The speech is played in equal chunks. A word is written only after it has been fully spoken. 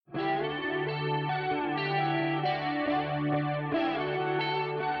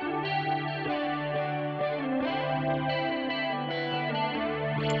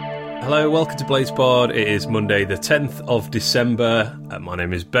Hello, welcome to Blades Pod. It is Monday the 10th of December. My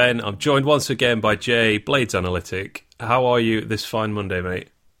name is Ben. I'm joined once again by Jay, Blades Analytic. How are you this fine Monday, mate?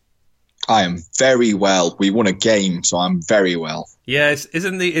 I am very well. We won a game, so I'm very well. Yes,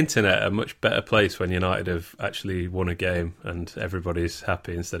 isn't the internet a much better place when United have actually won a game and everybody's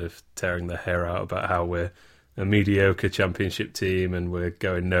happy instead of tearing their hair out about how we're a mediocre championship team and we're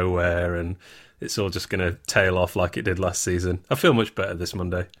going nowhere and it's all just going to tail off like it did last season? I feel much better this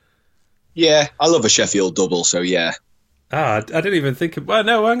Monday. Yeah, I love a Sheffield double, so yeah. I didn't even think of... Well,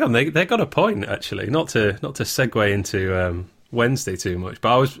 no, hang on. They got a point, actually. Not to segue into Wednesday too much,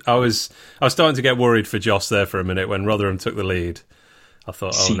 but I was starting to get worried for Joss there for a minute when Rotherham took the lead. I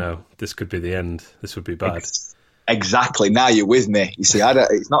thought, oh no, this could be the end. This would be bad. Exactly. Now you're with me. You see,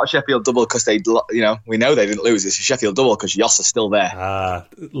 it's not a Sheffield double because we know they didn't lose. It's a Sheffield double because Joss is still there.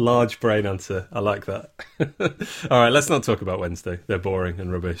 Large brain answer. I like that. All right, let's not talk about Wednesday. They're boring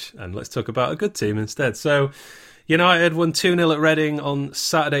and rubbish. And let's talk about a good team instead. So, United won 2-0 at Reading on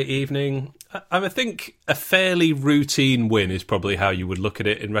Saturday evening. I think a fairly routine win is probably how you would look at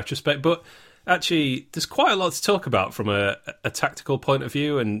it in retrospect. But actually, there's quite a lot to talk about from a tactical point of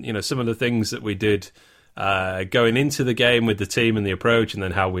view. And, some of the things that we did going into the game with the team and the approach, and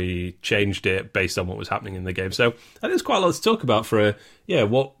then how we changed it based on what was happening in the game. So I think there's quite a lot to talk about for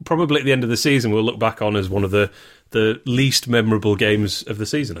what probably at the end of the season we'll look back on as one of the least memorable games of the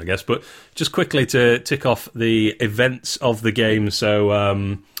season, I guess. But just quickly to tick off the events of the game. So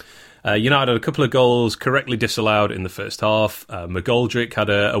United had a couple of goals correctly disallowed in the first half. McGoldrick had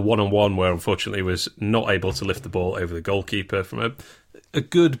a one-on-one where unfortunately was not able to lift the ball over the goalkeeper from a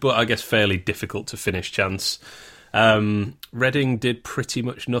good but I guess fairly difficult to finish chance. Reading did pretty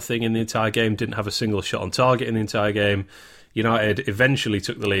much nothing in the entire game, didn't have a single shot on target in the entire game. United eventually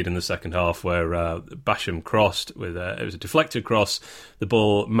took the lead in the second half where Basham crossed it was a deflected cross. The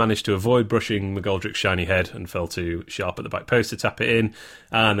ball managed to avoid brushing McGoldrick's shiny head and fell to Sharp at the back post to tap it in.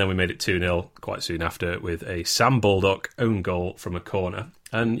 And then we made it 2-0 quite soon after with a Sam Baldock own goal from a corner.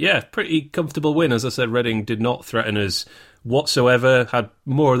 And pretty comfortable win. As I said, Reading did not threaten us whatsoever, had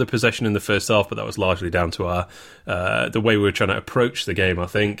more of the possession in the first half, but that was largely down to our the way we were trying to approach the game, I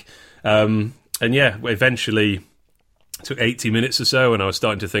think. Eventually took 80 minutes or so, and I was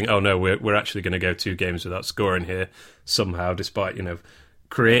starting to think, oh no, we're actually going to go 2 games without scoring here somehow, despite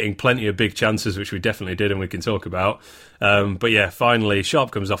creating plenty of big chances, which we definitely did, and we can talk about. Finally Sharp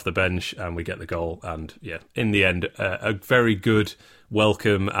comes off the bench and we get the goal, and in the end a very good,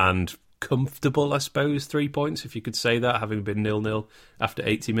 welcome and comfortable, I suppose, 3 points, if you could say that, having been 0-0 after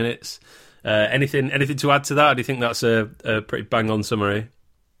 80 minutes. Anything to add to that? Or do you think that's a pretty bang-on summary?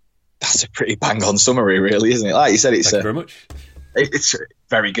 That's a pretty bang-on summary, really, isn't it? Like you said, Thank you very much. It's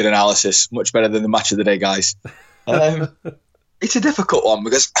very good analysis, much better than the match of the day, guys. It's a difficult one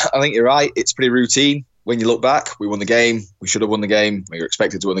because I think you're right. It's pretty routine. When you look back, we won the game. We should have won the game. We were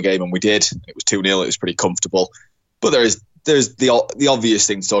expected to win the game, and we did. It was 2-0. It was pretty comfortable. But there's the obvious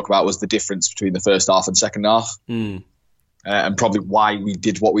thing to talk about was the difference between the first half and second half. And probably why we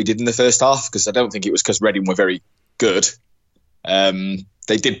did what we did in the first half, because I don't think it was because Reading were very good.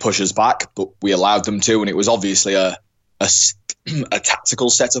 They did push us back, but we allowed them to, and it was obviously a tactical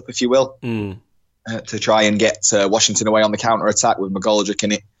setup, if you will, to try and get Washington away on the counter-attack with McGoldrick,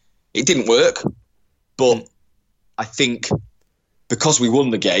 and it didn't work. But I think because we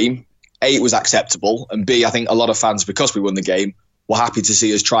won the game, A, it was acceptable, and B, I think a lot of fans, because we won the game, were happy to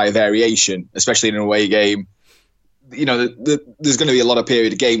see us try a variation, especially in an away game. There's going to be a lot of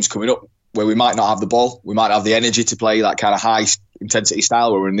period of games coming up where we might not have the ball, we might not have the energy to play that kind of high intensity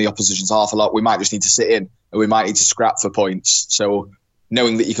style where we're in the opposition's half a lot. We might just need to sit in, and we might need to scrap for points. So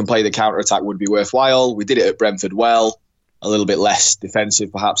knowing that you can play the counter-attack would be worthwhile. We did it at Brentford well, a little bit less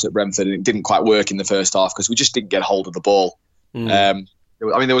defensive perhaps at Brentford, and it didn't quite work in the first half because we just didn't get hold of the ball. There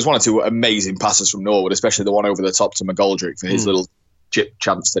was one or two amazing passes from Norwood, especially the one over the top to McGoldrick for his little chip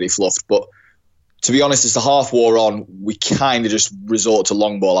chance that he fluffed. But to be honest, as the half wore on, we kind of just resort to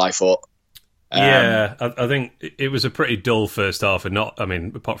long ball, I thought. I think it was a pretty dull first half, and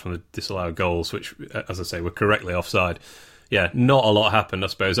apart from the disallowed goals, which, as I say, were correctly offside. Not a lot happened, I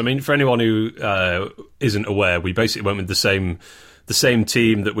suppose. For anyone who isn't aware, we basically went with the same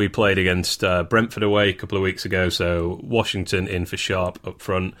team that we played against Brentford away a couple of weeks ago. So Washington in for Sharp up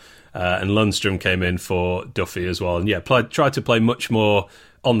front, and Lundstrom came in for Duffy as well. And tried to play much more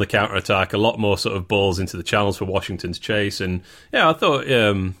on the counter-attack, a lot more sort of balls into the channels for Washington to chase. And I thought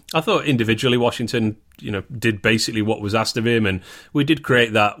individually Washington, did basically what was asked of him, and we did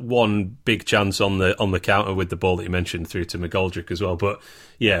create that one big chance on the counter with the ball that you mentioned through to McGoldrick as well. But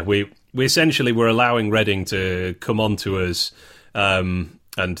we essentially were allowing Reading to come on to us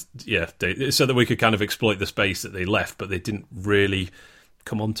And yeah, so that we could kind of exploit the space that they left, but they didn't really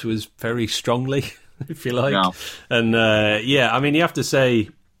come onto us very strongly, if you like. No. And I mean, you have to say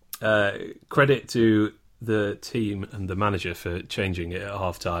credit to the team and the manager for changing it at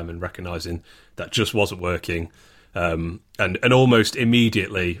half-time and recognising that just wasn't working. And almost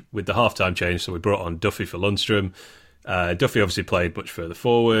immediately with the half-time change, so we brought on Duffy for Lundstram. Duffy obviously played much further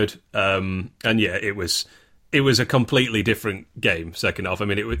forward. And yeah, it was a completely different game, second half. I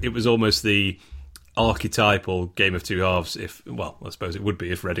mean, it was almost the archetypal game of two halves. I suppose it would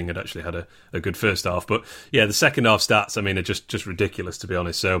be if Reading had actually had a good first half. But yeah, the second half stats, I mean, are just ridiculous, to be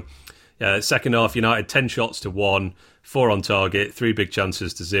honest. So second half, United 10 shots to 1, 4 on target, 3 big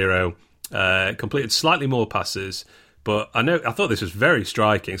chances to 0. Completed slightly more passes, but I thought this was very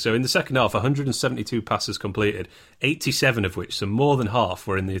striking. So in the second half, 172 passes completed, 87 of which, so more than half,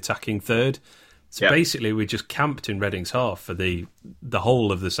 were in the attacking third. So basically, we just camped in Reading's half for the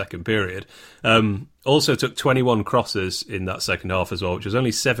whole of the second period. Also took 21 crosses in that second half as well, which was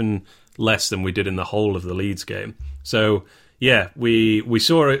only 7 less than we did in the whole of the Leeds game. So yeah, we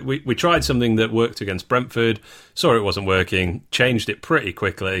saw it. We tried something that worked against Brentford, saw it wasn't working, changed it pretty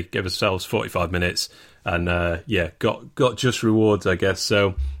quickly, gave ourselves 45 minutes, and got just rewards, I guess.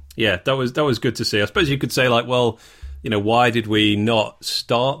 So yeah, that was good to see. I suppose you could say, like, well, why did we not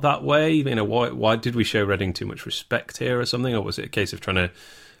start that way? Why did we show Reading too much respect here or something? Or was it a case of trying to,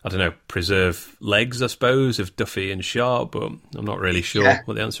 I don't know, preserve legs, I suppose, of Duffy and Sharp? But I'm not really sure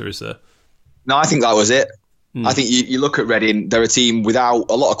what the answer is there. No, I think that was it. I think you look at Reading, they're a team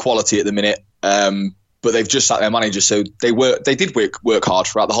without a lot of quality at the minute, but they've just sacked their manager, so they did work hard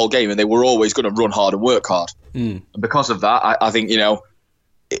throughout the whole game, and they were always going to run hard and work hard. And because of that, I think,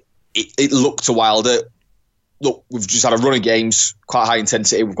 it looked to Wilder, look, we've just had a run of games, quite high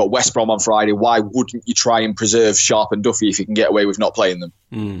intensity. We've got West Brom on Friday. Why wouldn't you try and preserve Sharp and Duffy if you can get away with not playing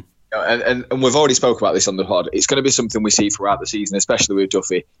them? And we've already spoke about this on the pod. It's going to be something we see throughout the season, especially with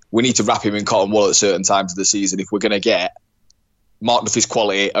Duffy. We need to wrap him in cotton wool at certain times of the season if we're going to get Mark Duffy's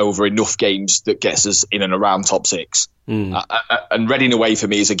quality over enough games that gets us in and around top 6. And Reading away for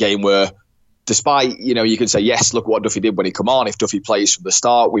me is a game where, despite, you can say, yes, look what Duffy did when he come on. If Duffy plays from the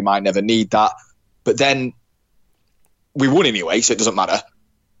start, we might never need that. But then we won anyway, so it doesn't matter.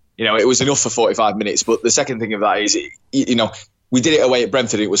 It was enough for 45 minutes. But the second thing of that is, we did it away at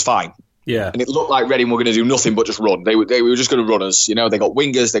Brentford and it was fine. Yeah. And it looked like Reading were going to do nothing but just run. They were just going to run us. They got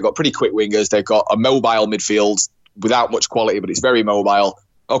wingers, they got pretty quick wingers, they've got a mobile midfield without much quality, but it's very mobile.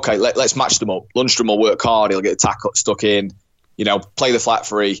 Okay, let's match them up. Lundstram will work hard, he'll get the tackle stuck in, play the flat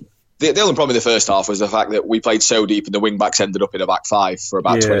free. The only problem in the first half was the fact that we played so deep and the wing backs ended up in a back 5 for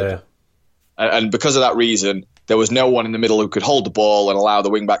about 20. And because of that reason, there was no one in the middle who could hold the ball and allow the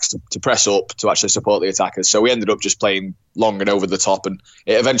wing-backs to press up to actually support the attackers. So we ended up just playing long and over the top, and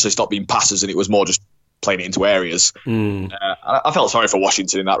it eventually stopped being passes, and it was more just playing it into areas. I felt sorry for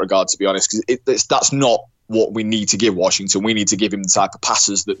Washington in that regard, to be honest, because that's not what we need to give Washington. We need to give him the type of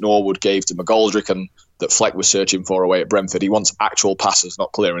passes that Norwood gave to McGoldrick and that Fleck was searching for away at Brentford. He wants actual passes,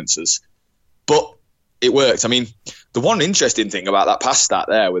 not clearances. But it worked. I mean, the one interesting thing about that pass stat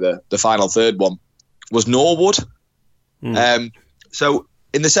there with the final third one was Norwood. So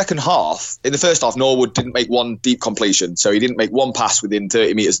in the first half, Norwood didn't make one deep completion. So he didn't make one pass within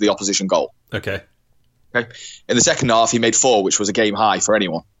 30 metres of the opposition goal. Okay. In the second half, he made 4, which was a game high for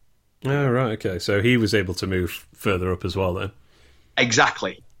anyone. Oh, right, okay. So he was able to move further up as well then.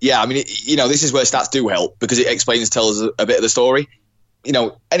 Exactly. Yeah, I mean, this is where stats do help because it tells us a bit of the story.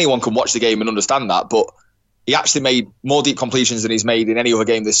 Anyone can watch the game and understand that, but he actually made more deep completions than he's made in any other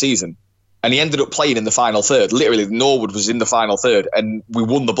game this season. And he ended up playing in the final third. Literally, Norwood was in the final third, and we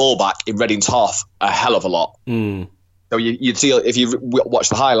won the ball back in Reading's half a hell of a lot. So you'd see, if you watch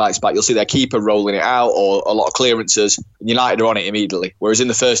the highlights back, you'll see their keeper rolling it out or a lot of clearances, and United are on it immediately. Whereas in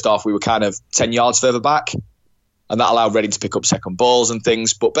the first half, we were kind of 10 yards further back, and that allowed Reading to pick up second balls and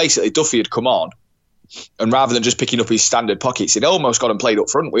things. But basically, Duffy had come on, and rather than just picking up his standard pockets, he'd almost got and played up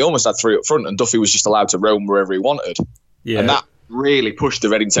front. We almost had 3 up front, and Duffy was just allowed to roam wherever he wanted. Yeah. And that really pushed the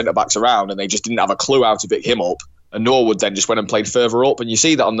Reading centre-backs around, and they just didn't have a clue how to pick him up. And Norwood then just went and played further up, and you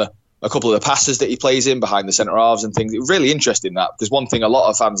see that on a couple of the passes that he plays in behind the centre-halves and things. It was really interesting, that, because one thing a lot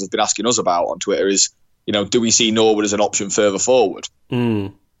of fans have been asking us about on Twitter is, do we see Norwood as an option further forward?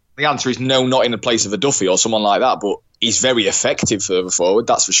 The answer is no, not in the place of a Duffy or someone like that, but he's very effective further forward,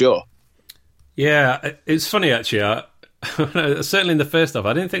 that's for sure. Yeah, it's funny actually. Certainly in the first half,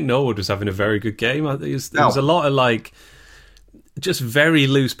 I didn't think Norwood was having a very good game. There was a lot of just very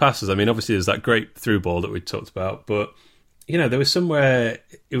loose passes. I mean, obviously there's that great through ball that we talked about, but there was somewhere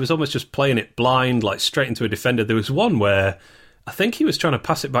it was almost just playing it blind, straight into a defender. There was one where I think he was trying to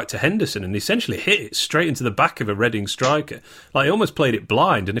pass it back to Henderson and essentially hit it straight into the back of a Reading striker. Like, he almost played it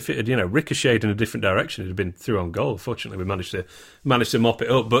blind, and if it had, ricocheted in a different direction, it had been through on goal. Fortunately, we managed to mop it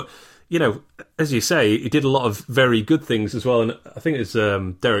up. But, as you say, he did a lot of very good things as well. And I think it's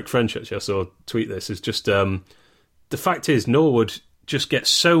Derek French, actually, I saw tweet this, is just the fact is Norwood just gets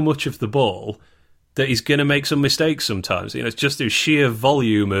so much of the ball that he's going to make some mistakes sometimes. It's just through sheer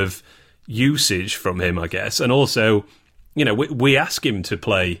volume of usage from him, I guess. And also, we ask him to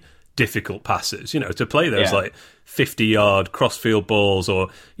play difficult passes, to play those like 50-yard crossfield balls or,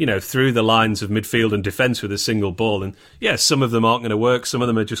 through the lines of midfield and defence with a single ball. And some of them aren't going to work. Some of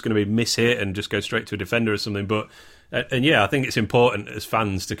them are just going to be mishit and just go straight to a defender or something. But, I think it's important as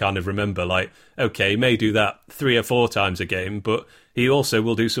fans to kind of remember, like, okay, he may do that 3 or 4 times a game, but he also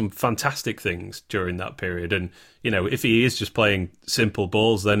will do some fantastic things during that period. And, if he is just playing simple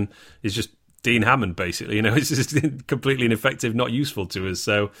balls, then he's just Dean Hammond, basically. It's just completely ineffective, not useful to us.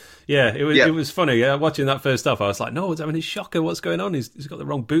 So, it was funny. Watching that first half, I was like, no, having his shocker. What's going on? He's got the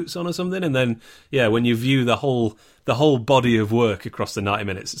wrong boots on or something. And then, when you view the whole body of work across the 90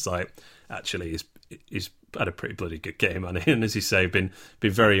 minutes, it's like, actually, he's had a pretty bloody good game, and as you say, been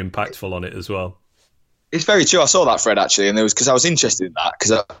very impactful on it as well. It's very true. I saw that, Fred, actually, and because I was interested in that,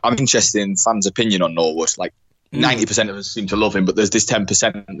 because I'm interested in fans' opinion on Norwood. Like, 90% of us seem to love him, but there's this 10%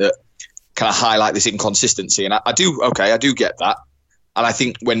 that kind of highlight this inconsistency, and I do get that. And I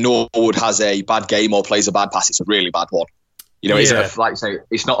think when Norwood has a bad game or plays a bad pass, it's a really bad one. It's like you say,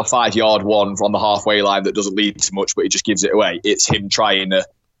 it's not a 5-yard one from the halfway line that doesn't lead to much, but he just gives it away. It's him trying a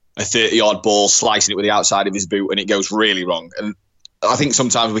 30-yard ball, slicing it with the outside of his boot, and it goes really wrong. And I think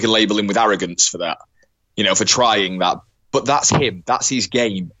sometimes we can label him with arrogance for that, for trying that. But that's him. That's his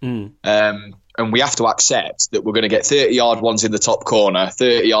game. And we have to accept that we're going to get 30-yard ones in the top corner,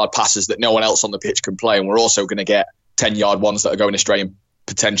 30-yard passes that no one else on the pitch can play, and we're also going to get 10-yard ones that are going astray and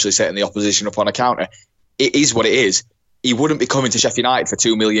potentially setting the opposition up on a counter. It is what it is. He wouldn't be coming to Sheffield United for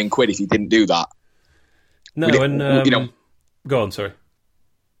 £2 million if he didn't do that. No, go on, sorry.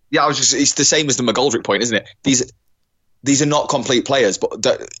 Yeah, it's the same as the McGoldrick point, isn't it? These are not complete players, but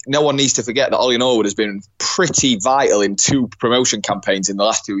no one needs to forget that Ollie Norwood has been pretty vital in 2 promotion campaigns in the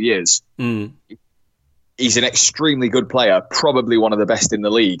last 2 years. He's an extremely good player, probably one of the best in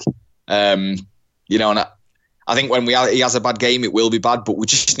the league. And I think when he has a bad game, it will be bad, but we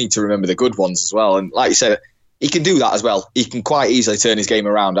just need to remember the good ones as well. And like you said, he can do that as well. He can quite easily turn his game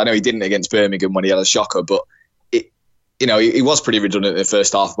around. I know he didn't against Birmingham when he had a shocker, but he was pretty redundant in the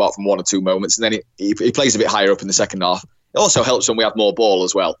first half, apart from 1 or 2 moments, and then he plays a bit higher up in the second half. It also helps when we have more ball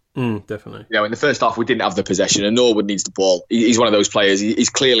as well. Definitely. In the first half, we didn't have the possession, and Norwood needs the ball. He's one of those players.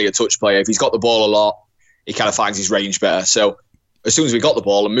 He's clearly a touch player. If he's got the ball a lot, he kind of finds his range better. So as soon as we got the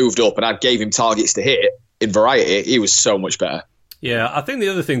ball and moved up, and I gave him targets to hit in variety, he was so much better. Yeah, I think the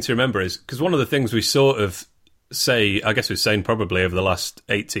other thing to remember is, because one of the things we sort of say, I guess we're saying probably over the last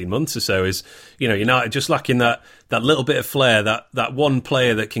 18 months or so, is, United just lacking that little bit of flair, that one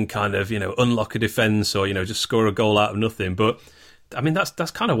player that can kind of, unlock a defence or, just score a goal out of nothing. But, I mean,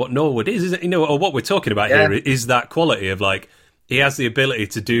 that's kind of what Norwood is, isn't it? Or what we're talking about here is that quality of, like, he has the ability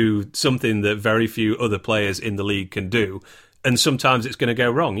to do something that very few other players in the league can do. And sometimes it's going to go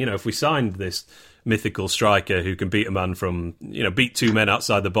wrong. If we signed this mythical striker who can beat a man from, beat 2 men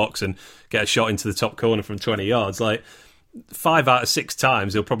outside the box and get a shot into the top corner from 20 yards, like 5 out of 6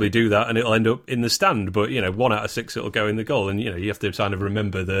 times he'll probably do that and it'll end up in the stand, but 1 out of 6 it'll go in the goal. And you have to kind of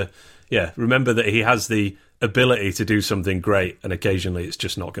remember that he has the ability to do something great, and occasionally it's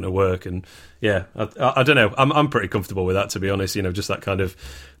just not going to work. And I don't know, I'm pretty comfortable with that, to be honest. Just that kind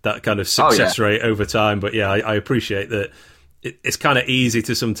of success rate over time. But I appreciate that. It's kind of easy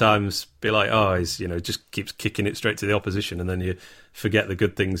to sometimes be like, he's just keeps kicking it straight to the opposition, and then you forget the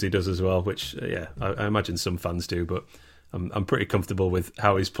good things he does as well, which I imagine some fans do. But I'm pretty comfortable with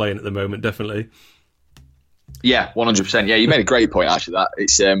how he's playing at the moment, definitely. Yeah, 100%. Yeah, you made a great point, actually. That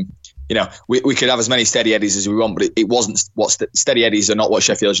it's we could have as many steady eddies as we want, but it wasn't steady eddies are not what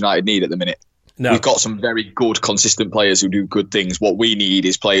Sheffield United need at the minute. No. We've got some very good, consistent players who do good things. What we need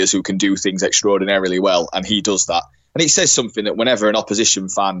is players who can do things extraordinarily well, and he does that. And it says something that whenever an opposition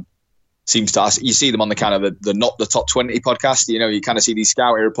fan seems to ask, you see them on the kind of the not the top 20 podcast, you kind of see these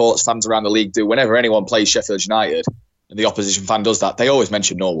scouting reports fans around the league do. Whenever anyone plays Sheffield United and the opposition fan does that, they always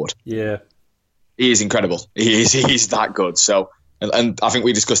mention Norwood. Yeah. He is incredible. He's that good. So, and I think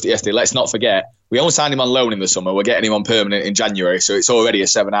we discussed it yesterday. Let's not forget, we only signed him on loan in the summer. We're getting him on permanent in January. So it's already a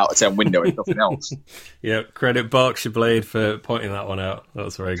 7 out of 10 window, if nothing else. Yeah, credit Berkshire Blade for pointing that one out.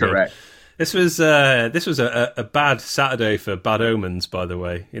 That's very good. Correct. This was a bad Saturday for bad omens, by the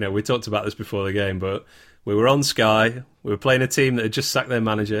way. We talked about this before the game, but We were on Sky. We were playing a team that had just sacked their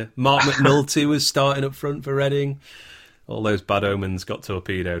manager. Mark McNulty was starting up front for Reading. All those bad omens got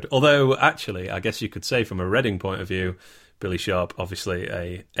torpedoed. Although, actually, I guess you could say from a Reading point of view, Billy Sharp, obviously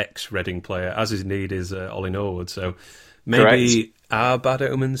a ex-Reading player, as is indeed is Ollie Norwood. So maybe Correct. our bad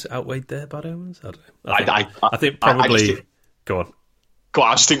omens outweighed their bad omens? I don't know. I think probably... Go on.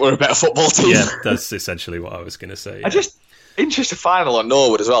 I just think we're a better football team. Yeah, that's essentially what I was going to say. Yeah. Interesting final on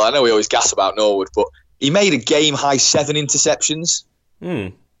Norwood as well. I know we always gas about Norwood, but he made a game-high 7 interceptions.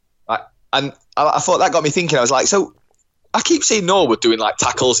 And I thought that got me thinking. I was like, so I keep seeing Norwood doing like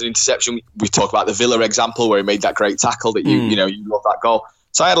tackles and interception. We talk about the Villa example where he made that great tackle that you love that goal.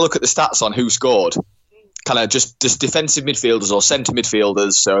 So I had a look at the stats on who scored, kind of just defensive midfielders or centre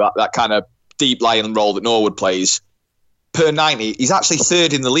midfielders. So that kind of deep lying role that Norwood plays. Per 90, he's actually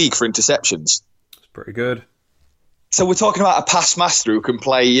third in the league for interceptions. It's pretty good. So we're talking about a pass master who can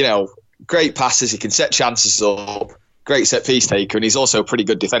play, great passes. He can set chances up. Great set piece taker, and he's also pretty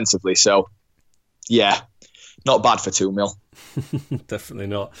good defensively. So, yeah, not bad for 2 mil. Definitely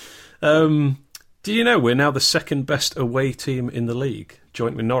not. Do you know we're now the second best away team in the league,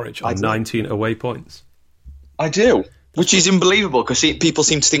 joint with Norwich, on 19 away points? I do, which is unbelievable because people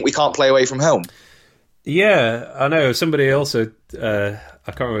seem to think we can't play away from home. Yeah, I know. Somebody also, I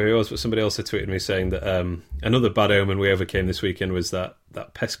can't remember who it was, but somebody also tweeted me saying that another bad omen we overcame this weekend was that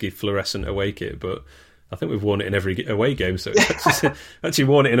pesky fluorescent away kit, but I think we've worn it in every away game, so it's actually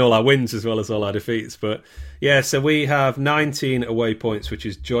worn it in all our wins as well as all our defeats. But yeah, so we have 19 away points, which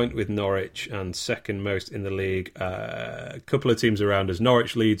is joint with Norwich and second most in the league. A couple of teams around us,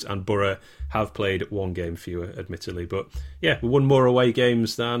 Norwich, Leeds and Borough, have played 1 game fewer, admittedly. But yeah, we won more away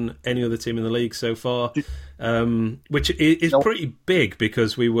games than any other team in the league so far, which is pretty big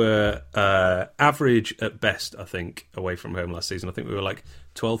because we were average at best, I think, away from home last season. I think we were like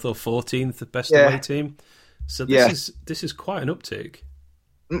 12th or 14th best away team. So this is quite an uptick.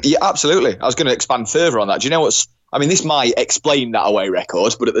 Yeah, absolutely. I was going to expand further on that. Do you know this might explain that away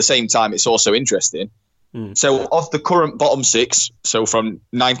record, but at the same time, it's also interesting. So of the current bottom 6, so from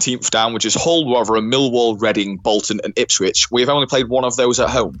 19th down, which is Hull, Rotherham, Millwall, Reading, Bolton and Ipswich, we've only played one of those at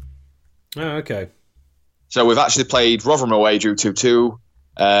home. Oh, okay. So we've actually played Rotherham away, drew 2-2.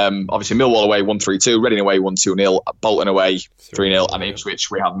 Obviously Millwall away 1-3-2, Reading away 1-2-0, Bolton away 3-0, and Ipswich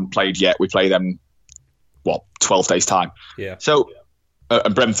we haven't played yet. We play them 12 days time. Yeah. So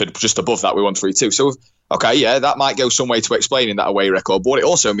and Brentford just above that we won 3-2. So that might go some way to explaining that away record. But what it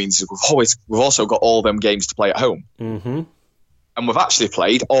also means is we've also got all them games to play at home. Mm-hmm. And we've actually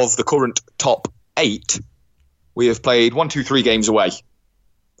played, of the current top 8, we have played 1-2-3 games away,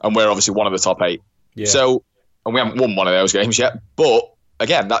 and we're obviously one of the top 8. Yeah. So, and we haven't won one of those games yet, but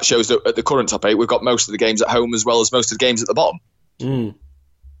again, that shows that at the current top 8, we've got most of the games at home as well as most of the games at the bottom.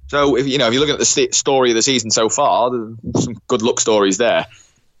 So, if you're looking at the story of the season so far, there's some good luck stories there.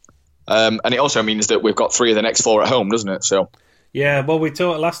 And it also means that we've got 3 of the next 4 at home, doesn't it? So, yeah. Well,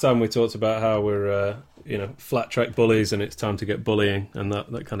 last time we talked about how we're flat track bullies, and it's time to get bullying, and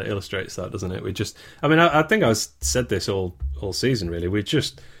that kind of illustrates that, doesn't it? I think I said this all season. Really, we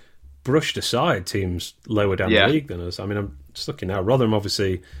just brushed aside teams lower down the league than us. I mean, I'm just looking now. Rotherham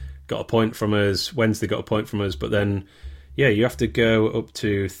obviously got a point from us. Wednesday got a point from us, but then, you have to go up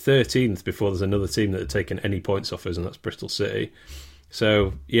to 13th before there's another team that had taken any points off us, and that's Bristol City.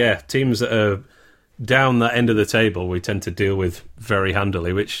 So, teams that are down that end of the table, we tend to deal with very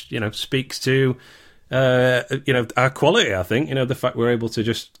handily, which, speaks to, our quality, I think. The fact we're able to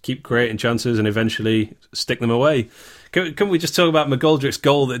just keep creating chances and eventually stick them away. Can we just talk about McGoldrick's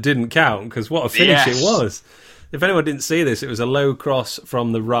goal that didn't count? Because what a finish it was. If anyone didn't see this, it was a low cross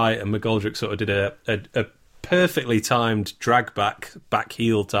from the right, and McGoldrick sort of did a perfectly timed drag back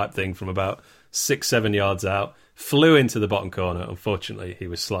heel type thing from about 6-7 yards out, flew into the bottom corner. Unfortunately, he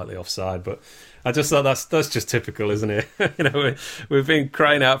was slightly offside, but I just thought that's just typical, isn't it? We've been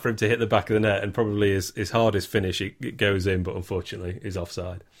crying out for him to hit the back of the net, and probably his hardest finish it goes in, but unfortunately, he's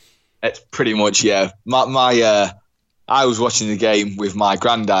offside. It's pretty much I was watching the game with my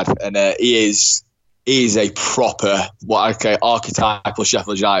granddad, and he is a proper archetypal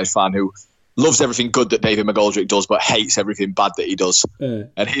Sheffield United fan who loves everything good that David McGoldrick does, but hates everything bad that he does.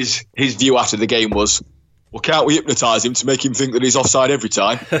 And his view after the game was, well, can't we hypnotise him to make him think that he's offside every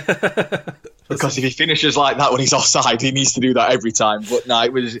time? Because if he finishes like that when he's offside, he needs to do that every time. But no,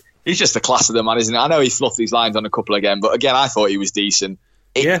 he's just the class of the man, isn't it? I know he fluffed his lines on a couple again, but again, I thought he was decent.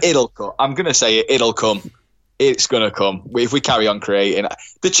 It'll come. I'm going to say it'll come. It's going to come. If we carry on creating.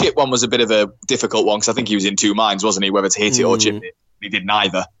 The chip one was a bit of a difficult one because I think he was in 2 minds, wasn't he, whether to hit it or chip it. He did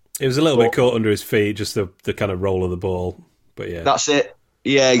neither. It was a little bit caught under his feet, just the kind of roll of the ball. But yeah. That's it.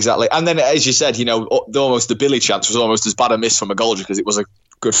 Yeah, exactly. And then, as you said, the Billy chance was almost as bad a miss from a goal because it was a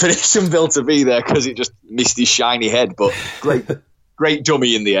good finish from Bill to be there because it just missed his shiny head. But great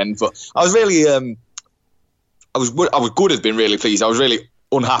dummy in the end. But I was really, I would have been really pleased. I was really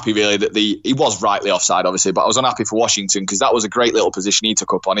unhappy, really, that he was rightly offside, obviously, but I was unhappy for Washington because that was a great little position he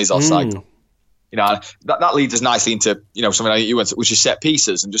took up on his offside. That leads us nicely into something like you went, which is set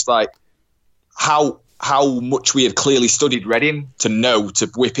pieces, and just like how much we had clearly studied Reading to know to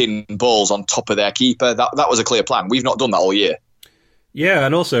whip in balls on top of their keeper. That was a clear plan. We've not done that all year. Yeah,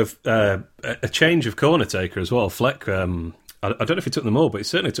 and also a change of corner taker as well. Fleck, I don't know if he took them all, but he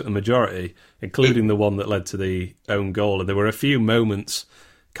certainly took the majority, including the one that led to the own goal. And there were a few moments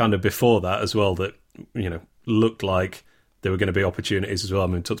kind of before that as well that looked like there were going to be opportunities as well. I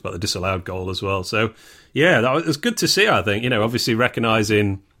mean, we talked about the disallowed goal as well. So, yeah, that was good to see, I think. Obviously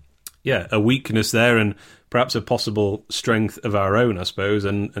recognising, a weakness there and perhaps a possible strength of our own, I suppose,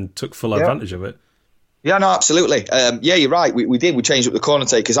 and took full advantage of it. Yeah, no, absolutely. You're right. We did. We changed up the corner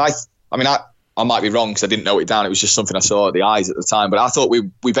take because I might be wrong because I didn't note it down. It was just something I saw at the eyes at the time. But I thought we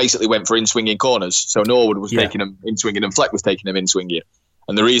basically went for in-swinging corners. So Norwood was taking them in-swinging and Fleck was taking them in-swinging.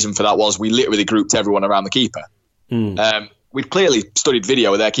 And the reason for that was we literally grouped everyone around the keeper. We've clearly studied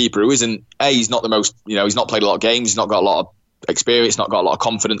video of their keeper, who isn't, he's not the most, he's not played a lot of games, he's not got a lot of experience, not got a lot of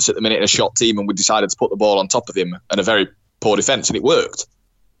confidence at the minute in a shot team, and we decided to put the ball on top of him and a very poor defence, and it worked.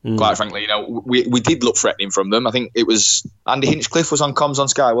 Quite frankly, we did look threatening from them. I think it was Andy Hinchcliffe was on comms on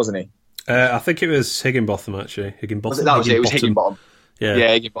Sky, wasn't he? I think it was Higginbotham, actually. Higginbotham. That was it. It was Higginbotham. Yeah,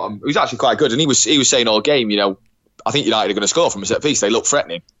 Higginbotham. He was actually quite good, and he was saying all game, I think United are going to score from a set piece. They look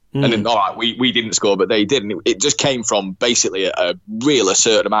threatening. And then, all right, we didn't score, but they did. And it just came from basically a real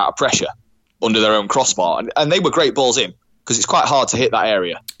certain amount of pressure under their own crossbar. And they were great balls in because it's quite hard to hit that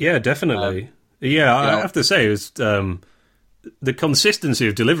area. Yeah, definitely. I have to say, it was the consistency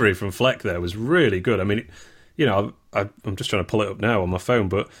of delivery from Fleck there was really good. I mean, I'm just trying to pull it up now on my phone,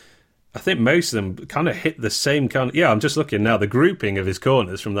 but I think most of them kind of hit the same kind of... Yeah, I'm just looking now. The grouping of his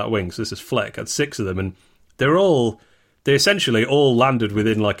corners from that wing, so this is Fleck, had 6 of them, and they essentially all landed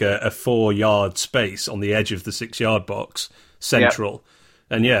within like a 4-yard space on the edge of the 6-yard box, central.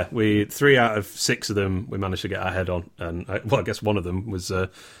 Yep. And 3 out of 6 of them we managed to get our head on. And I guess one of them was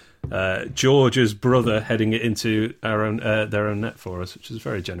George's brother heading it into their own net for us, which is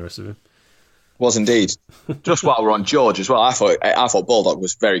very generous of him. Was indeed. Just while we're on George as well, I thought Baldock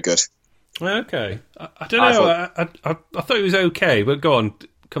was very good. Okay, I don't know. I thought he was okay, but go on,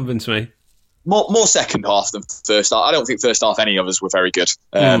 convince me. More second half than first half. I don't think first half any of us were very good.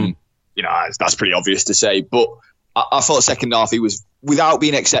 That's pretty obvious to say. But I thought second half he was, without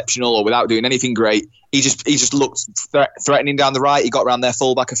being exceptional or without doing anything great, he just looked threatening down the right. He got around their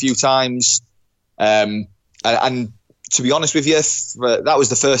fullback a few times. And to be honest with you, that was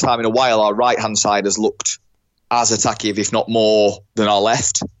the first time in a while our right-hand side has looked as attackive, if not more, than our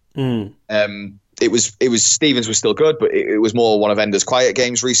left. It was Stevens was still good, but it was more one of Ender's quiet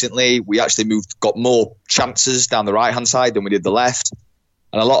games recently. We actually got more chances down the right hand side than we did the left,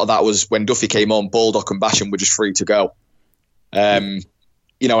 and a lot of that was when Duffy came on. Baldock and Basham were just free to go. And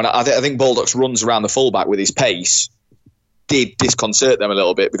I think Baldock's runs around the fullback with his pace did disconcert them a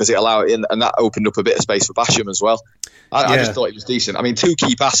little bit because it allowed in, and that opened up a bit of space for Basham as well. I just thought it was decent. I mean, 2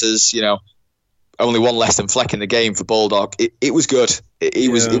 key passes, only one less than Fleck in the game for Baldock. It was good.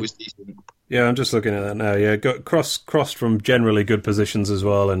 It was decent. Yeah, I'm just looking at that now. Yeah, got crossed from generally good positions as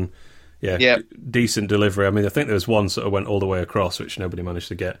well, and decent delivery. I mean, I think there was one sort of went all the way across, which nobody managed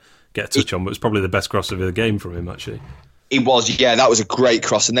to get a touch on, but it was probably the best cross of the game from him, actually. It was, that was a great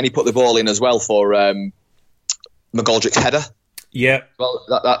cross, and then he put the ball in as well for McGoldrick's header. Yeah, well,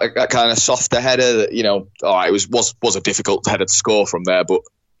 that kind of softer header that it was a difficult header to score from there, but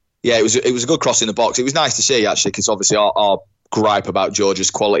it was a good cross in the box. It was nice to see actually because obviously our gripe about George's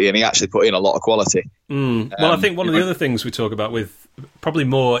quality, and he actually put in a lot of quality. Well, I think one of the other things we talk about with probably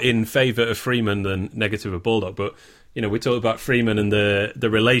more in favour of Freeman than negative of Baldock, but we talk about Freeman and the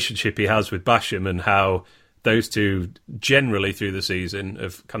relationship he has with Basham and how those two generally through the season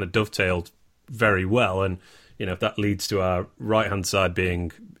have kind of dovetailed very well, and that leads to our right hand side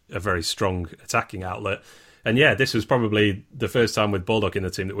being a very strong attacking outlet. And this was probably the first time with Baldock in the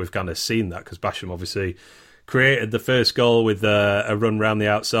team that we've kind of seen that, because Basham obviously created the first goal with a run round the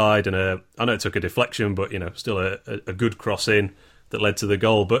outside, and I know it took a deflection, but still a good cross in that led to the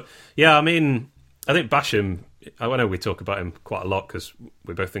goal. But I mean, I think Basham, I know we talk about him quite a lot because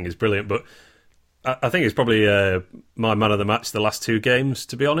we both think he's brilliant, but I think he's probably my man of the match the last 2 games,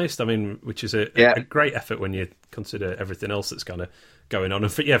 to be honest. I mean, which is a great effort when you consider everything else that's kind of going on.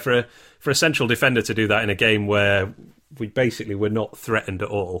 And for a central defender to do that in a game where we basically were not threatened at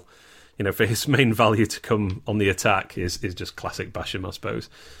all. You know, for his main value to come on the attack is just classic Basham, I suppose.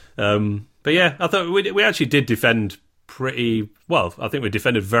 But yeah, I thought we actually did defend pretty well. I think we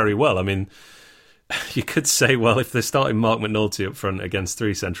defended very well. I mean, you could say, well, if they're starting Mark McNulty up front against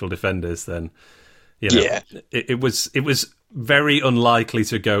 3 central defenders, then it was very unlikely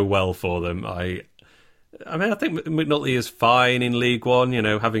to go well for them. I mean, I think McNulty is fine in League One, you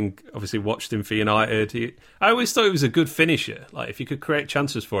know, having obviously watched him for United. I always thought he was a good finisher. Like, if you could create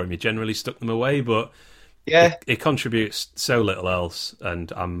chances for him, he generally stuck them away, but he contributes so little else,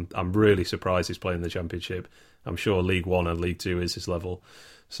 and I'm really surprised he's playing the Championship. I'm sure League One and League Two is his level.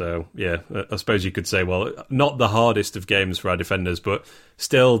 So, yeah, I suppose you could say, well, not the hardest of games for our defenders, but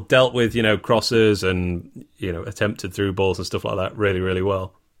still dealt with, you know, crosses and, you know, attempted through balls and stuff like that really, really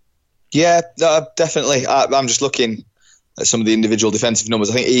well. Yeah, definitely. I'm just looking at some of the individual defensive numbers.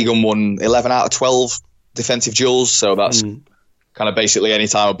 I think Egan won 11 out of 12 defensive duels, so that's kind of basically any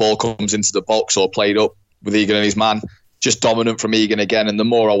time a ball comes into the box or played up with Egan and his man. Just dominant from Egan again, and the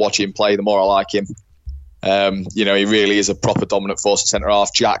more I watch him play, the more I like him. You know, he really is a proper dominant force at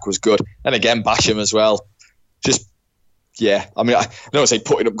centre-half. Jack was good. And again, Basham as well. Just, yeah. I mean, I don't want to say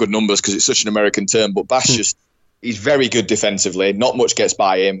putting up good numbers because it's such an American term, but Bash just, he's very good defensively. Not much gets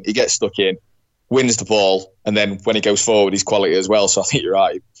by him. He gets stuck in, wins the ball, and then when he goes forward, he's quality as well. So I think you're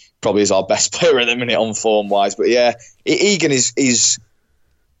right. He probably is our best player at the minute on form-wise. But yeah, Egan is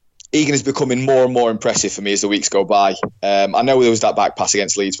becoming more and more impressive for me as the weeks go by. I know there was that back pass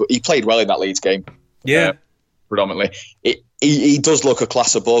against Leeds, but he played well in that Leeds game. Yeah, predominantly. He does look a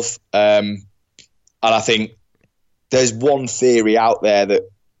class above. And I think there's one theory out there that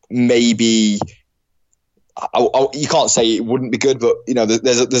maybe you can't say it wouldn't be good, but you know,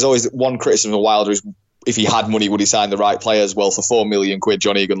 there's always one criticism of Wilder is if he had money, would he sign the right players? Well, for £4 million,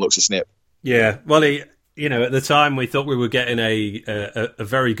 John Egan looks a snip. Yeah, well, you know, at the time we thought we were getting a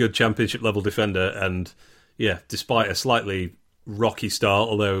very good Championship level defender, and yeah, despite a slightly rocky start,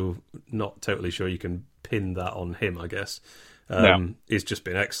 although not totally sure you can pin that on him, I guess. He's just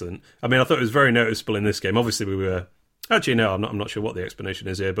been excellent. I mean, I thought it was very noticeable in this game. Obviously, we were... Actually, no, I'm not sure what the explanation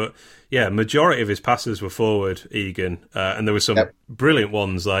is here, but yeah, majority of his passes were forward, Egan, and there were some brilliant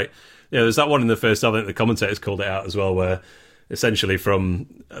ones. Like, you know, there's that one in the first half, I think the commentators called it out as well, where essentially from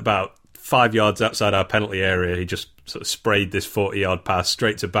about 5 yards outside our penalty area, he just sort of sprayed this 40-yard pass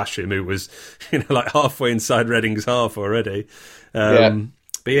straight to Basham, who was, you know, like halfway inside Reading's half already. But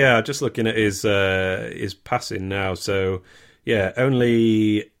yeah, just looking at his passing now. So yeah,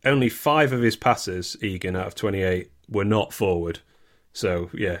 only 5 of his passes, Egan, out of 28, were not forward. So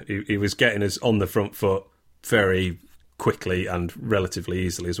yeah, he was getting us on the front foot very quickly and relatively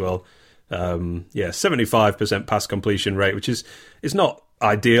easily as well. 75% pass completion rate, which is not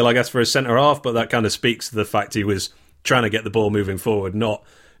ideal, I guess, for a centre half, but that kind of speaks to the fact he was trying to get the ball moving forward, not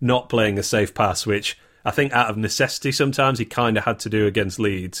playing a safe pass, which I think out of necessity sometimes he kind of had to do against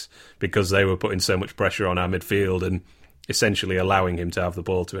Leeds because they were putting so much pressure on our midfield and essentially allowing him to have the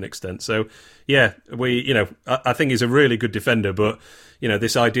ball to an extent. So yeah, I think he's a really good defender, but you know,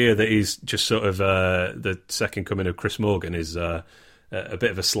 this idea that he's just sort of the second coming of Chris Morgan is a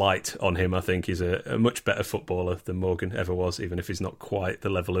bit of a slight on him. I think he's a much better footballer than Morgan ever was, even if he's not quite the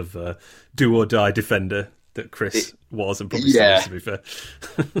level of do-or-die defender that Chris was and probably still is, to be fair.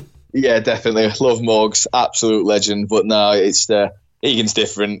 Yeah, definitely. Love Morgs, absolute legend. But no, it's Egan's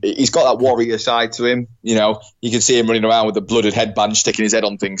different. He's got that warrior side to him. You know, you can see him running around with a blooded headband, sticking his head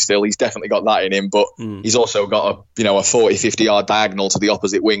on things still. He's definitely got that in him, but he's also got a 40, 50-yard diagonal to the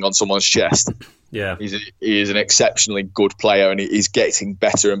opposite wing on someone's chest. Yeah. He is an exceptionally good player, and he's getting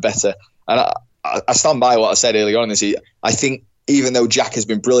better and better. And I stand by what I said earlier on in this. I think even though Jack has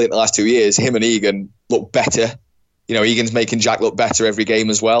been brilliant the last 2 years, him and Egan look better. You know, Egan's making Jack look better every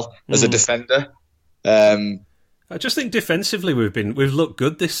game as well as a defender. I just think defensively we've looked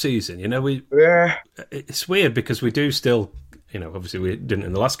good this season. You know, it's weird because we do still, you know, obviously we didn't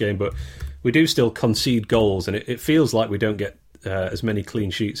in the last game, but we do still concede goals, and it feels like we don't get as many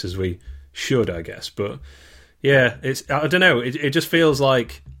clean sheets as we should, I guess. But yeah, I don't know. It just feels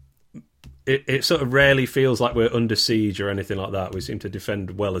like it sort of rarely feels like we're under siege or anything like that. We seem to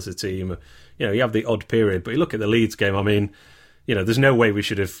defend well as a team. You know, you have the odd period, but you look at the Leeds game. I mean, you know, there's no way we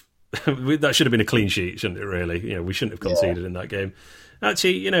should have. That should have been a clean sheet, shouldn't it, really? You know, we shouldn't have conceded in that game.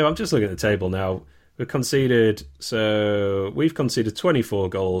 Actually, you know, I'm just looking at the table now. We've conceded 24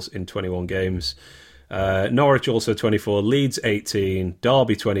 goals in 21 games. Norwich also 24, Leeds 18,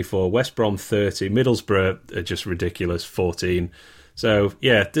 Derby 24, West Brom 30, Middlesbrough are just ridiculous, 14. So,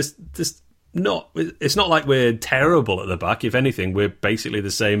 yeah, it's not like we're terrible at the back. If anything, we're basically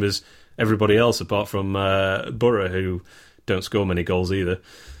the same as everybody else apart from Borough, who don't score many goals either.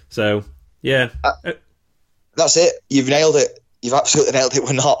 So, yeah. That's it. You've nailed it. You've absolutely nailed it.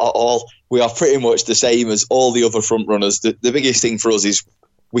 We're not at all. We are pretty much the same as all the other front runners. The biggest thing for us is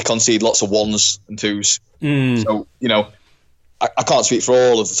we concede lots of 1s and 2s. So, I can't speak for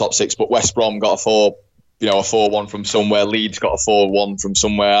all of the top 6, but West Brom got a 4-1 from somewhere. Leeds got a 4-1 from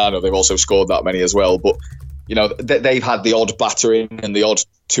somewhere. I know they've also scored that many as well, but they've had the odd battering and the odd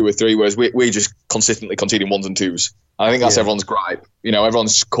 2 or 3, whereas we just consistently conceding 1s and 2s. And I think that's everyone's gripe.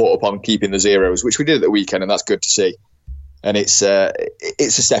 Everyone's caught up on keeping the 0s, which we did at the weekend, and that's good to see. And it's a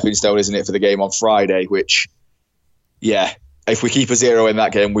stepping stone, isn't it, for the game on Friday, which, if we keep a 0 in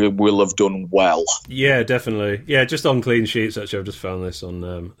that game, we'll have done well. Yeah, definitely. Yeah, just on clean sheets, actually, I've just found this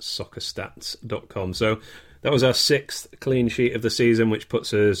on soccerstats.com. So that was our 6th clean sheet of the season, which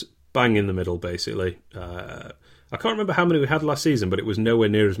puts us bang in the middle, basically. I can't remember how many we had last season, but it was nowhere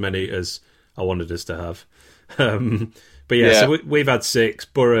near as many as I wanted us to have. But so we've had 6,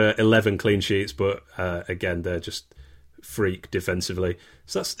 Borough 11 clean sheets, but again, they're just freak defensively.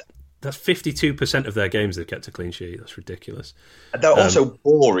 So that's 52% of their games they've kept a clean sheet. That's ridiculous. They're also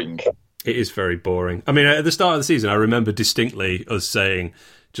boring. It is very boring. I mean, at the start of the season, I remember distinctly us saying,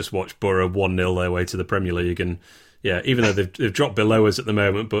 just watch Borough 1-0 their way to the Premier League. And even though they've dropped below us at the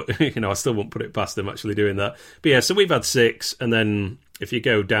moment, but I still won't put it past them actually doing that. But so we've had 6, and then if you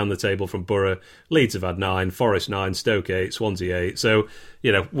go down the table from Borough, Leeds have had 9, Forest 9, Stoke 8, Swansea 8. So,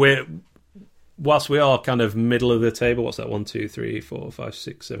 whilst we are kind of middle of the table, what's that? 1, 2, 3, 4, 5,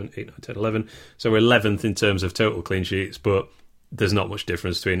 6, 7, 8, 9, 10, 11. So we're 11th in terms of total clean sheets, but there's not much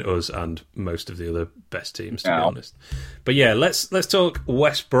difference between us and most of the other best teams, to be honest. But let's talk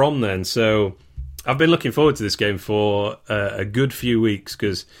West Brom then. So I've been looking forward to this game for a good few weeks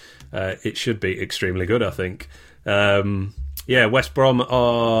because it should be extremely good, I think. West Brom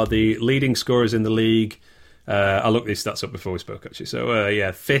are the leading scorers in the league. I looked these stats up before we spoke, actually. So,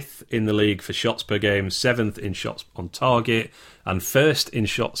 5th in the league for shots per game, 7th in shots on target, and 1st in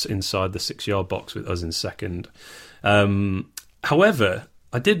shots inside the 6-yard box, with us in 2nd. However,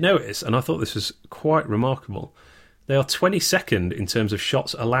 I did notice, and I thought this was quite remarkable, they are 22nd in terms of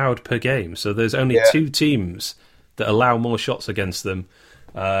shots allowed per game. So there's only 2 teams that allow more shots against them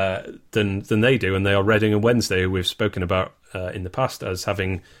than they do, and they are Reading and Wednesday, who we've spoken about in the past as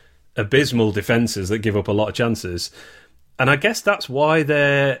having abysmal defences that give up a lot of chances. And I guess that's why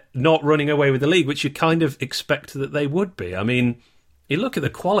they're not running away with the league, which you kind of expect that they would be. I mean, you look at the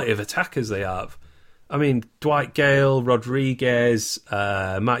quality of attackers they have. I mean, Dwight Gale, Rodriguez,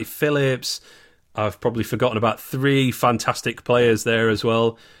 Matty Phillips. I've probably forgotten about 3 fantastic players there as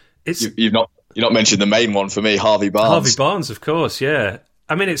well. You've not mentioned the main one for me, Harvey Barnes. Harvey Barnes, of course, yeah.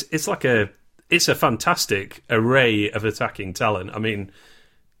 I mean, it's a fantastic array of attacking talent. I mean,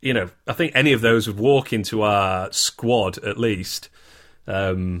 I think any of those would walk into our squad at least.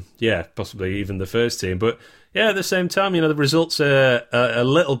 Possibly even the first team. But at the same time, the results are a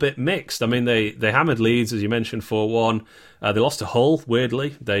little bit mixed. I mean, they hammered Leeds, as you mentioned, 4-1. They lost to Hull,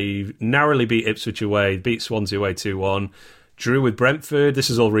 weirdly. They narrowly beat Ipswich away, beat Swansea away 2-1. Drew with Brentford. This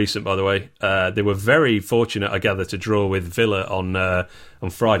is all recent, by the way. They were very fortunate, I gather, to draw with Villa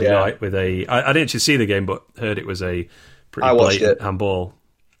on Friday night. With I didn't actually see the game, but heard it was a pretty blatant handball.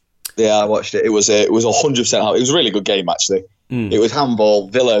 Yeah, I watched it. It was 100%. It was a really good game, actually. It was handball.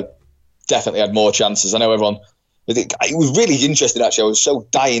 Villa definitely had more chances. I know everyone. It was really interesting, actually. I was so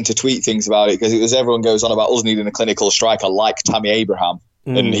dying to tweet things about it because everyone goes on about us needing a clinical striker like Tammy Abraham,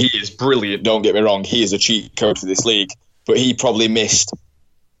 and he is brilliant. Don't get me wrong; he is a cheat code for this league. But he probably missed,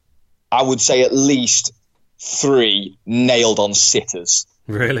 I would say, at least 3 nailed-on sitters.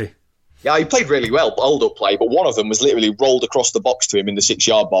 Really? Yeah, he played really well, hold-up play, but one of them was literally rolled across the box to him in the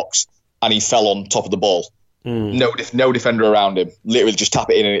 6-yard box, and he fell on top of the ball. No defender around him. Literally just tap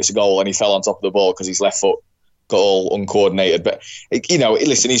it in and it's a goal, and he fell on top of the ball because his left foot got all uncoordinated. But,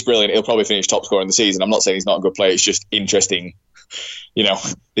 listen, he's brilliant. He'll probably finish top scorer in the season. I'm not saying he's not a good player. It's just interesting,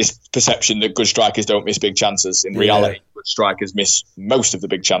 this perception that good strikers don't miss big chances. In reality, good strikers miss most of the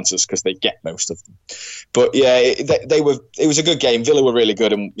big chances because they get most of them. But it was a good game. Villa were really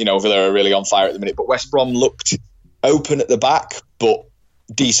good, and Villa are really on fire at the minute. But West Brom looked open at the back, but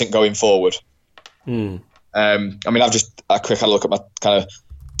decent going forward. I mean, I quick had a look at my kind of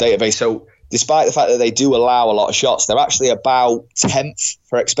database. So despite the fact that they do allow a lot of shots, they're actually about 10th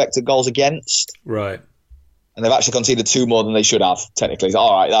for expected goals against. Right. And they've actually conceded 2 more than they should have, technically. It's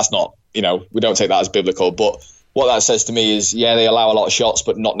all right, that's not, we don't take that as biblical. But what that says to me is, they allow a lot of shots,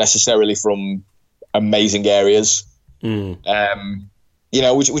 but not necessarily from amazing areas. Which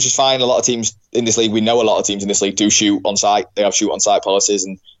is fine. A lot of teams in this league, we know a lot of teams in this league do shoot on site. They have shoot on site policies.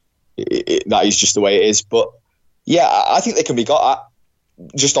 And, that is just the way it is. But yeah, I think they can be got at.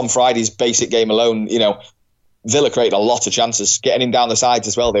 Just on Friday's basic game alone, Villa created a lot of chances, getting in down the sides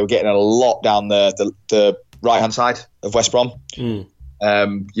as well. They were getting a lot down the right-hand side of West Brom.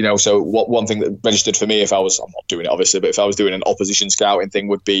 So one thing that registered for me, I'm not doing it obviously, but if I was doing an opposition scouting thing,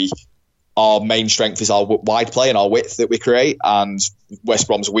 would be our main strength is our wide play and our width that we create, and West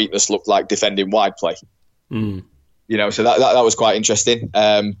Brom's weakness looked like defending wide play. So that was quite interesting.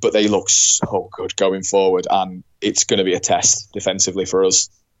 But they look so good going forward, and it's going to be a test defensively for us.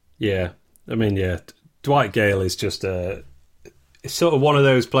 Yeah, I mean, Dwight Gale is just it's sort of one of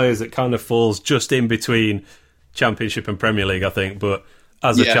those players that kind of falls just in between Championship and Premier League, I think. But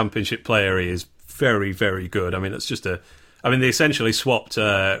as a Championship player, he is very, very good. I mean, they essentially swapped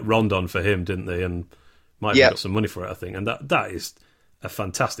Rondon for him, didn't they? And might have got some money for it, I think. And that is a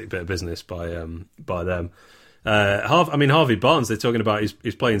fantastic bit of business by them. Harvey Barnes, they're talking about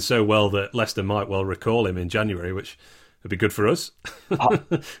he's playing so well that Leicester might well recall him in January, which would be good for us.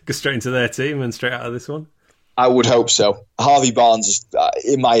 Go straight into their team and straight out of this one. I would hope so. Harvey Barnes,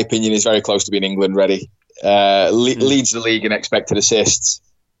 in my opinion, is very close to being England ready. Leads the league in expected assists.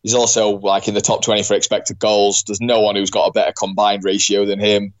 He's also in the top 20 for expected goals. There's no one who's got a better combined ratio than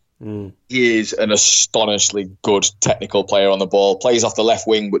him. He is an astonishingly good technical player on the ball. Plays off the left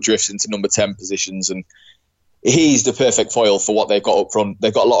wing but drifts into number 10 positions, and he's the perfect foil for what they've got up front.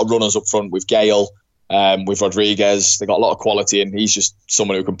 They've got a lot of runners up front with Gale, with Rodriguez. They've got a lot of quality, and he's just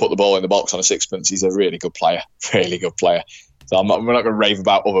someone who can put the ball in the box on a sixpence. He's a really good player. Really good player. So we're not going to rave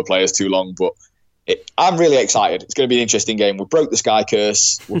about other players too long, but I'm really excited. It's going to be an interesting game. We broke the Sky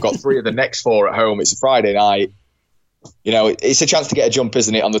curse. We've got 3 of the next 4 at home. It's a Friday night. It's a chance to get a jump,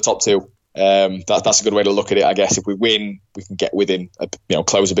 isn't it, on the top 2? That's a good way to look at it, I guess. If we win, we can get within,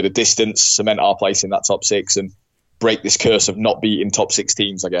 close a bit of distance, cement our place in that top 6, and break this curse of not beating top 6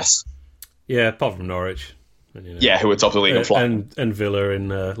 teams, I guess. Yeah, apart from Norwich. And, who are top of the league and flat. And Villa in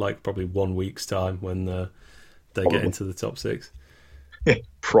probably 1 week's time when they get into the top 6. Yeah,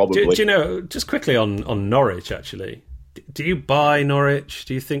 probably. Do you know, just quickly on Norwich, actually, do you buy Norwich?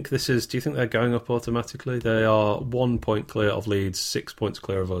 Do you think they're going up automatically? They are 1 point clear of Leeds, 6 points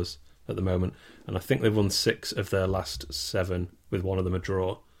clear of us at the moment, and I think they've won 6 of their last 7, with one of them a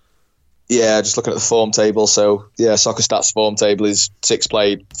draw. Yeah, just looking at the form table. So Soccer Stats form table is 6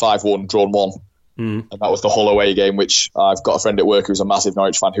 played, 5 won, drawn 1. And that was the Hull away game, which I've got a friend at work who's a massive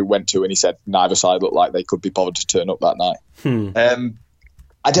Norwich fan who went to, and he said neither side looked like they could be bothered to turn up that night.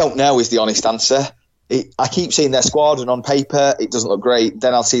 I don't know is the honest answer. I keep seeing their squad, and on paper it doesn't look great.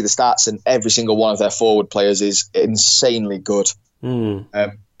 Then I'll see the stats, and every single one of their forward players is insanely good.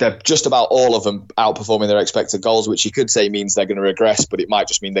 They're just about all of them outperforming their expected goals, which you could say means they're going to regress, but it might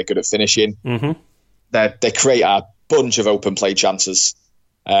just mean they're good at finishing. They create a bunch of open play chances.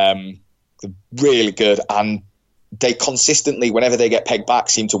 They're really good, and they consistently, whenever they get pegged back,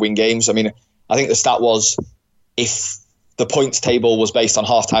 seem to win games. I mean, I think the stat was, if the points table was based on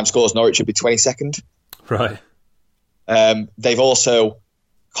half-time scores, Norwich would be 22nd. Right. They've also,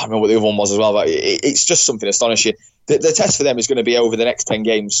 I can't remember what the other one was as well, but it's just something astonishing. The test for them is going to be over the next 10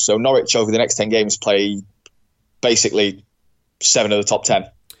 games. So Norwich over the next 10 games play basically 7 of the top 10.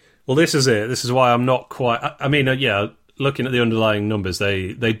 Well, this is it. This is why I'm not quite... I mean, looking at the underlying numbers,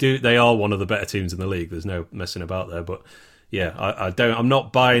 they are one of the better teams in the league. There's no messing about there. But yeah, I'm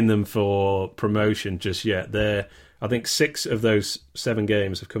not buying them for promotion just yet. I think 6 of those 7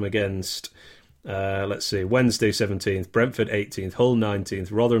 games have come against, let's see, Wednesday 17th, Brentford 18th, Hull 19th,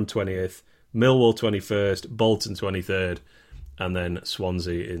 Rotherham 20th, Millwall 21st, Bolton 23rd, and then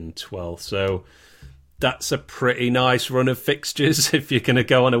Swansea in 12th. So that's a pretty nice run of fixtures if you're going to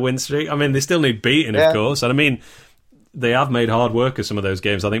go on a win streak. I mean, they still need beating, of course. And I mean, they have made hard work of some of those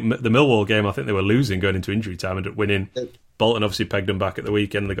games. I think the Millwall game, I think they were losing going into injury time and winning. Bolton obviously pegged them back at the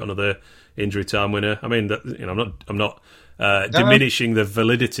weekend. They got another injury time winner. I mean, I'm not diminishing the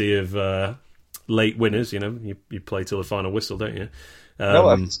validity of late winners. You play till the final whistle, don't you?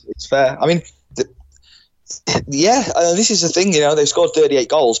 No, it's fair. I mean, this is the thing. They've scored 38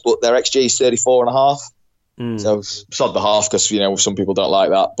 goals, but their XG is 34.5. So sod the half, because some people don't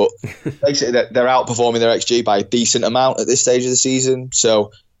like that. But basically, they're outperforming their XG by a decent amount at this stage of the season.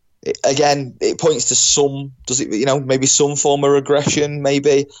 So again, it points to some, maybe some form of regression,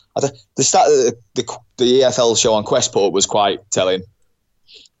 maybe. The stat that the EFL show on Quest put up was quite telling,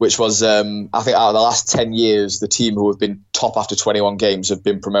 which was, I think out of the last 10 years, the team who have been top after 21 games have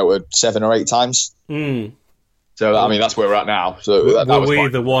been promoted 7 or 8 times. So, I mean, that's where we're at now. So were we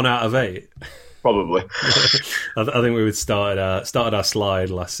the 1 out of 8? Probably. I think we would started our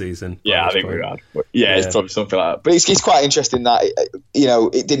slide last season. Yeah, I think we had. Yeah, it's probably something like that. But it's quite interesting that,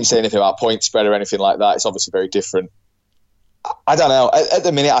 it didn't say anything about point spread or anything like that. It's obviously very different. I don't know. At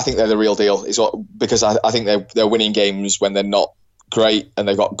the minute, I think they're the real deal. Because I think they're winning games when they're not great and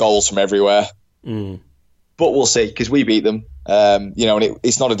they've got goals from everywhere. Mm. But we'll see, because we beat them. And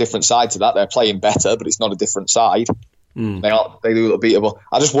it's not a different side to that. They're playing better, but it's not a different side. Mm. They do look beatable.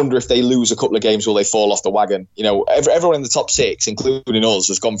 I just wonder if they lose a couple of games, will they fall off the wagon? Everyone in the top six, including us,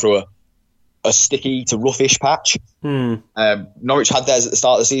 has gone through a sticky to roughish patch. Mm. Norwich had theirs at the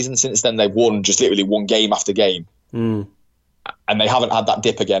start of the season. Since then, they've won just literally one game after game. Mm. And they haven't had that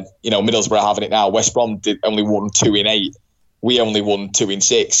dip again. Middlesbrough are having it now. West Brom only won 2 in 8. We only won 2 in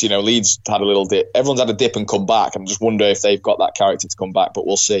 6. Leeds had a little dip. Everyone's had a dip and come back. And I just wonder if they've got that character to come back. But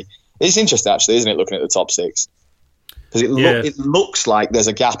we'll see. It's interesting, actually, isn't it, looking at the top six? Because it looks like there's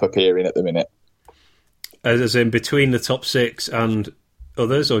a gap appearing at the minute. As in between the top six and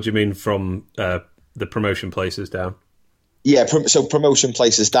others, or do you mean from the promotion places down? Yeah, so promotion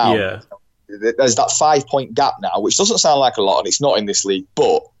places down. Yeah. There's that 5-point gap now, which doesn't sound like a lot, and it's not in this league.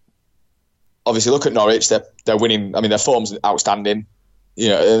 But obviously, look at Norwich; they're winning. I mean, their form's outstanding,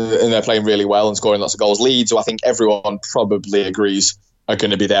 and they're playing really well and scoring lots of goals. Leeds, who I think everyone probably agrees are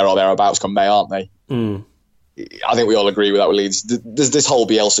going to be there or thereabouts come May, aren't they? Mm. I think we all agree with that with Leeds. There's this whole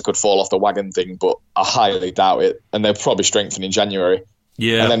Bielsa could fall off the wagon thing, but I highly doubt it. And they'll probably strengthen in January.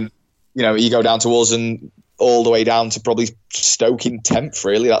 Yeah. And then, you go down to us and all the way down to probably Stoke in 10th,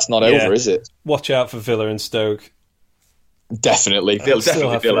 really. That's not over, is it? Watch out for Villa and Stoke. Definitely.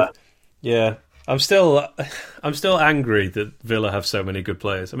 Definitely Villa. Yeah. I'm still angry that Villa have so many good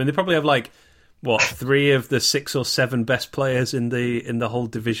players. I mean, they probably have 3 of the 6 or 7 best players in the whole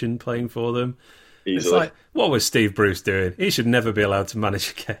division playing for them. Easily. It's like, what was Steve Bruce doing? He should never be allowed to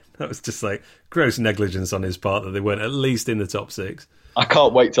manage again. That was just gross negligence on his part that they weren't at least in the top 6. I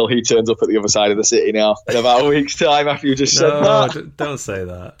can't wait till he turns up at the other side of the city now in about a week's time after you just said that. No, don't say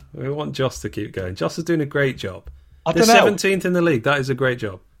that. We want Joss to keep going. Joss is doing a great job. They're 17th in the league. That is a great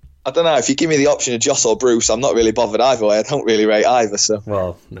job. I don't know. If you give me the option of Joss or Bruce, I'm not really bothered either way. I don't really rate either. So.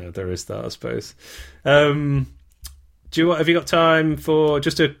 Well, no, there is that, I suppose. Have you got time for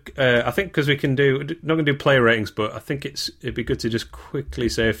just I think because we can not going to do player ratings, but I think it'd be good to just quickly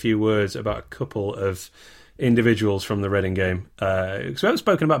say a few words about a couple of individuals from the Reading game. Because we haven't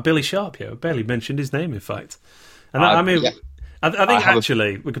spoken about Billy Sharp yet. I barely mentioned his name, in fact. And I think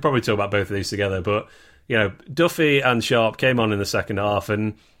actually we could probably talk about both of these together. But Duffy and Sharp came on in the second half,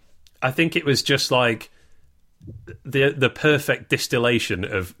 and I think it was just the perfect distillation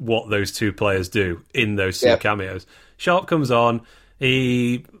of what those two players do in those two cameos. Sharp comes on.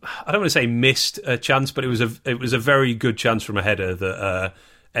 I don't want to say missed a chance, but it was a very good chance from a header that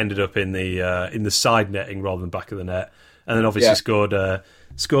ended up in the side netting rather than back of the net, and then obviously scored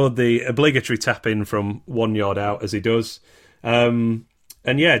the obligatory tap in from 1 yard out as he does. And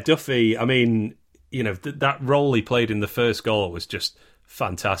Duffy. I mean, that role he played in the first goal was just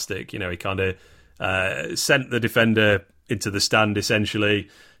fantastic. He kind of sent the defender into the stand essentially,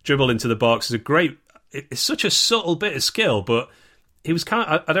 dribbled into the box. It's such a subtle bit of skill, but he was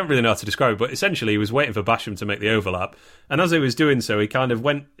I don't really know how to describe it, but essentially he was waiting for Basham to make the overlap, and as he was doing so,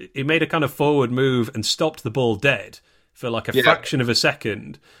 he made a kind of forward move and stopped the ball dead for a fraction of a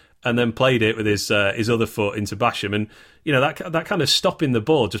second, and then played it with his other foot into Basham, and that kind of stopping the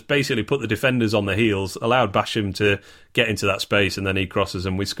ball just basically put the defenders on their heels, allowed Basham to get into that space, and then he crosses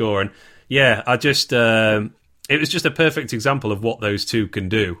and we score. And it was just a perfect example of what those two can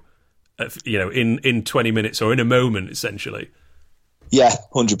do, in 20 minutes or in a moment, essentially. Yeah,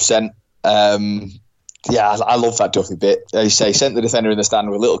 100%. I love that Duffy bit. As you say, sent the defender in the stand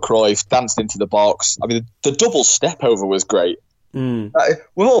with a little Cruyff, danced into the box. I mean, the double step over was great. Mm.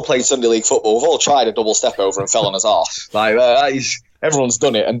 We've all played Sunday League football. We've all tried a double step over and fell on his arse. Everyone's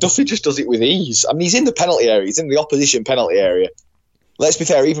done it, and Duffy just does it with ease. I mean, he's in the penalty area. He's in the opposition penalty area. Let's be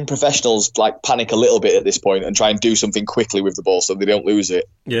fair, even professionals panic a little bit at this point and try and do something quickly with the ball so they don't lose it.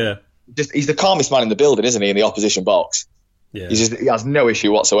 Yeah. He's the calmest man in the building, isn't he, in the opposition box? Yeah. He has no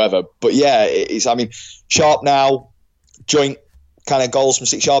issue whatsoever. But Sharp now, joint kind of goals from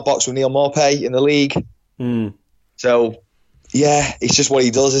 6-yard box with Neil Maupay in the league. Mm. So, it's just what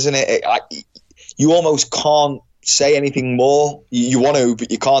he does, isn't it? You almost can't say anything more. You want to,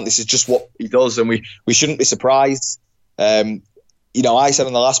 but you can't. This is just what he does, and we shouldn't be surprised. I said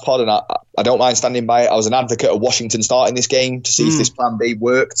on the last pod, and I don't mind standing by it, I was an advocate of Washington starting this game to see if this plan B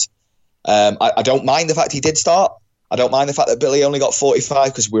worked. I don't mind the fact he did start. I don't mind the fact that Billy only got 45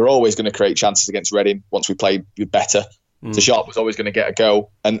 because we're always going to create chances against Reading once we play better. So Sharp was always going to get a go.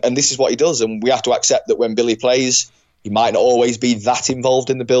 And this is what he does. And we have to accept that when Billy plays, he might not always be that involved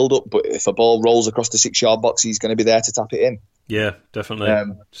in the build-up, but if a ball rolls across the 6-yard box, he's going to be there to tap it in. Yeah,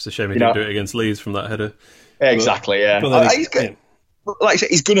 definitely. Just a shame he didn't do it against Leeds from that header. Exactly, but, like I said,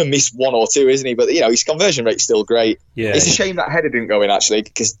 he's going to miss one or two, isn't he? But, his conversion rate's still great. Yeah, it's a shame that header didn't go in, actually,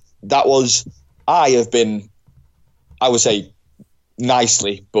 because that was... I would say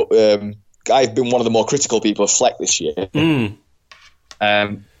nicely, but I've been one of the more critical people of Fleck this year.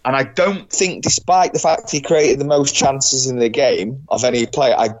 And I don't think, despite the fact he created the most chances in the game of any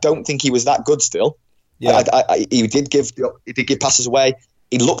player, I don't think he was that good still. Yeah. He did give passes away.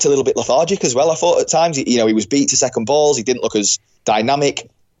 He looked a little bit lethargic as well, I thought, at times. He was beat to second balls. He didn't look as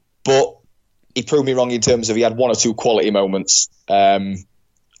dynamic. But he proved me wrong in terms of he had one or two quality moments.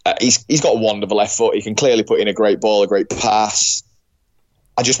 He's got a wonderful left foot. He can clearly put in a great ball, a great pass.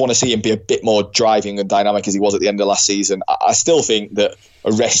 I just want to see him be a bit more driving and dynamic as he was at the end of last season. I still think that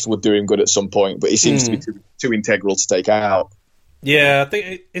a rest would do him good at some point, but he seems to be too integral to take out. Yeah, I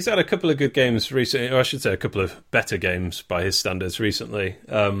think he's had a couple of good games recently, or I should say a couple of better games by his standards recently.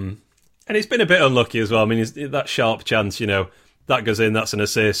 And he's been a bit unlucky as well. I mean, that Sharp chance, that goes in, that's an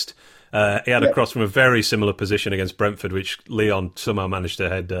assist. He had a cross from a very similar position against Brentford, which Leon somehow managed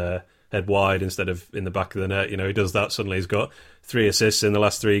to head wide instead of in the back of the net. He does that. Suddenly he's got 3 assists in the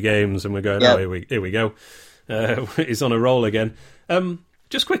last 3 games, and we're going, here we go. He's on a roll again.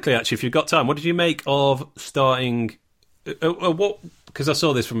 Just quickly, actually, if you've got time, what did you make of starting... Because I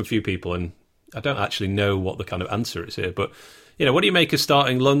saw this from a few people, and I don't actually know what the kind of answer is here, but what do you make of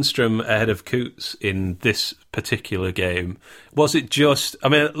starting Lundstram ahead of Coots in this particular game? Was it just... I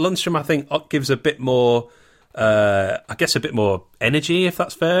mean, Lundstram, I think, gives a bit more... a bit more energy, if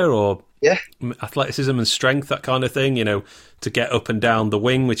that's fair, or athleticism and strength, that kind of thing, to get up and down the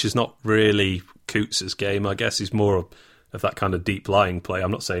wing, which is not really Coots' game. I guess he's more of that kind of deep lying play. I'm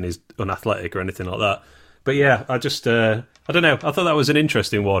not saying he's unathletic or anything like that. But yeah, I don't know. I thought that was an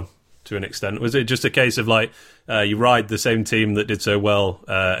interesting one to an extent. Was it just a case of you ride the same team that did so well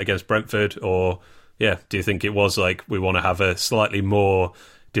against Brentford, or do you think it was like we want to have a slightly more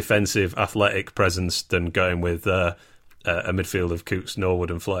defensive, athletic presence than going with a midfield of Coots, Norwood,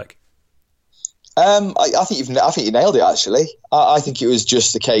 and Fleck? I think you nailed it. Actually, I think it was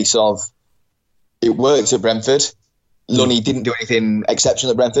just a case of it worked at Brentford. Lunny didn't do anything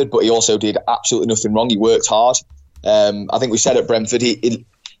exceptional at Brentford, but he also did absolutely nothing wrong. He worked hard. I think we said at Brentford he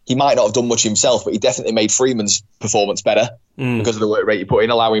might not have done much himself, but he definitely made Freeman's performance better because of the work rate he put in,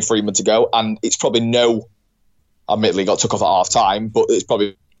 allowing Freeman to go. And it's probably admittedly got took off at half time, but it's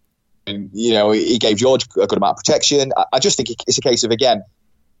probably, he gave George a good amount of protection. I just think it's a case of, again,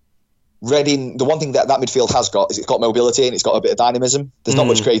 Reading, the one thing that midfield has got is it's got mobility and it's got a bit of dynamism. There's not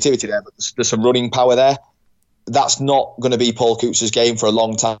much creativity there, but there's some running power there. That's not going to be Paul Coots' game for a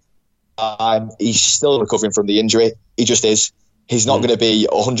long time. He's still recovering from the injury. He just is. He's not going to be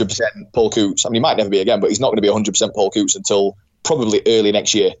 100% Paul Coots. I mean, he might never be again, but he's not going to be 100% Paul Coots until probably early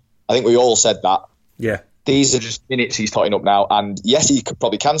next year. I think we all said that. Yeah. These are just minutes he's totting up now. And yes, he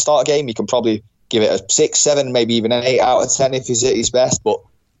probably can start a game. He can probably give it a 6, 7, maybe even an 8 out of 10 if he's at his best. But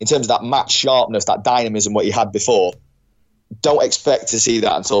in terms of that match sharpness, that dynamism, what he had before, don't expect to see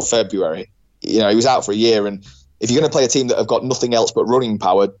that until February. He was out for a year, and if you're going to play a team that have got nothing else but running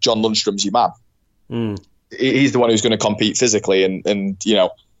power, John Lundstrom's your man. He's the one who's going to compete physically, and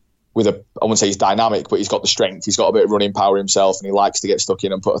with I wouldn't say he's dynamic, but he's got the strength. He's got a bit of running power himself, and he likes to get stuck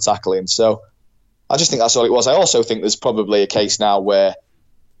in and put a tackle in. So I just think that's all it was. I also think there's probably a case now where,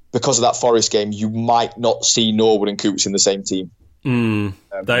 because of that Forest game, you might not see Norwood and Coots in the same team.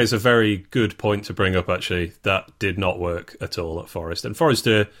 That is a very good point to bring up, actually. That did not work at all at Forest. And Forest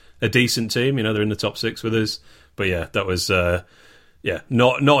are a decent team, they're in the top 6 with us. But yeah, that was not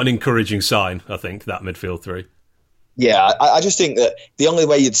an encouraging sign, I think, that midfield 3. Yeah, I just think that the only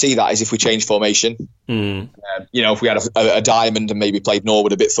way you'd see that is if we change formation. If we had a diamond and maybe played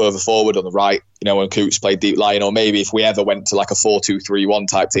Norwood a bit further forward on the right, when Coots played deep line, or maybe if we ever went to like a 4-2-3-1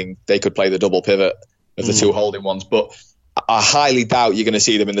 type thing, they could play the double pivot of the 2 holding ones. But I highly doubt you're going to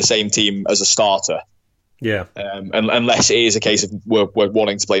see them in the same team as a starter. Yeah. Unless it is a case of we're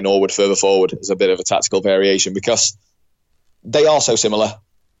wanting to play Norwood further forward as a bit of a tactical variation, because they are so similar.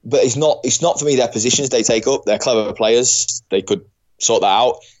 But it's not for me their positions they take up. They're clever players. They could sort that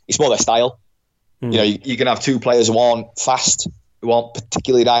out. It's more their style. You can have 2 players who aren't fast, who aren't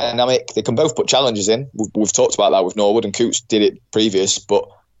particularly dynamic. They can both put challenges in. We've talked about that with Norwood, and Coots did it previous, but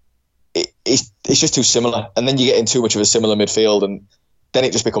it's just too similar. And then you get in too much of a similar midfield, and then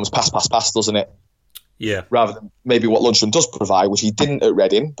it just becomes pass, doesn't it? Yeah. Rather than maybe what Lundstram does provide, which he didn't at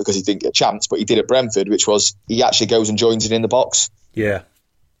Reading because he didn't get a chance, but he did at Brentford, which was he actually goes and joins it in the box. Yeah.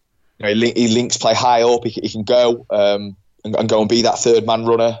 He links play high up. He can go and go and be that third man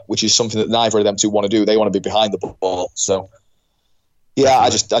runner, which is something that neither of them two want to do. They want to be behind the ball. So, yeah,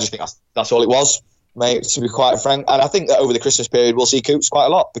 I just think that's all it was, mate, to be quite frank. And I think that over the Christmas period, we'll see Coops quite a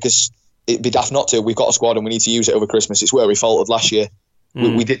lot because it'd be daft not to. We've got a squad and we need to use it over Christmas. It's where we faltered last year.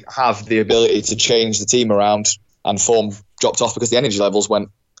 We didn't have the ability to change the team around and form dropped off because the energy levels went.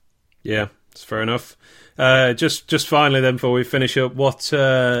 Yeah, that's fair enough. Just finally then, before we finish up, what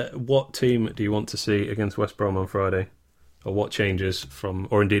team do you want to see against West Brom on Friday? Or what changes from,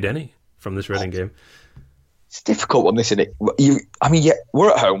 or indeed any, from this Reading game? It's a difficult one, isn't it?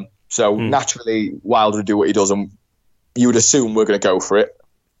 We're at home, so naturally Wilder would do what he does, and you would assume we're going to go for it,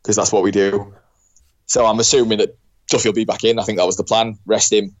 because that's what we do. So I'm assuming that Duffy will be back in. I think that was the plan.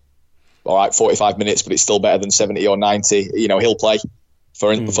 Rest him. All right, 45 minutes, but it's still better than 70 or 90. He'll play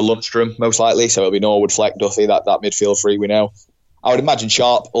for Lundstram, most likely, so it'll be Norwood, Fleck, Duffy, that midfield three we know. I would imagine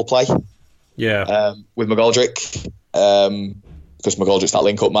Sharp will play. Yeah. With McGoldrick. Because McGoldrick's that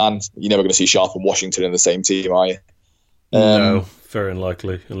link-up man. You're never going to see Sharp and Washington in the same team, are you? No, very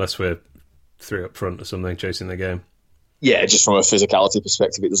unlikely, unless we're three up front or something, chasing the game. Yeah, just from a physicality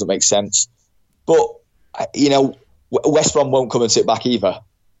perspective, it doesn't make sense. But, West Brom won't come and sit back either.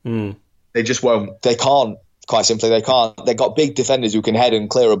 They just won't. They can't, quite simply, they can't. They've got big defenders who can head and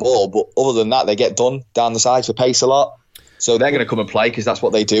clear a ball, but other than that, they get done down the sides for pace a lot. So they're going to come and play because that's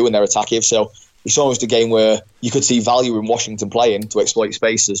what they do and they're attackive. So it's almost a game where you could see value in Washington playing to exploit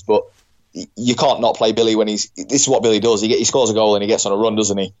spaces, but you can't not play Billy when this is what Billy does. He scores a goal and he gets on a run,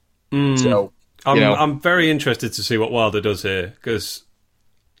 doesn't he? So I'm very interested to see what Wilder does here, because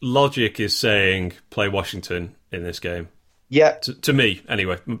logic is saying play Washington in this game. Yeah. To me,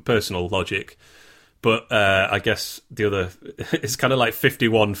 anyway, personal logic. But I guess the other, it's kind of like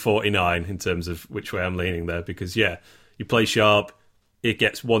 51-49 in terms of which way I'm leaning there, because, you play Sharp, it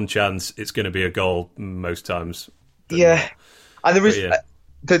gets one chance, it's going to be a goal most times. Yeah. And there is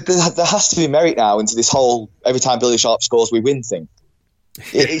there has to be merit now into this whole every time Billy Sharp scores, we win thing.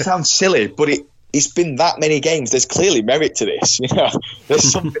 It sounds silly, but it's been that many games. There's clearly merit to this.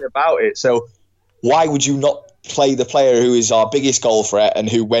 There's something about it. So why would you not play the player who is our biggest goal threat and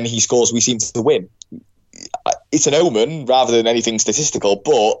who, when he scores, we seem to win? It's an omen rather than anything statistical,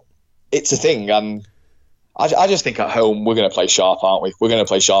 but it's a thing. And I just think at home we're going to play Sharp, aren't we? We're going to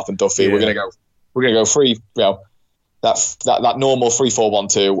play Sharp and Duffy. Yeah. We're going to go free. That normal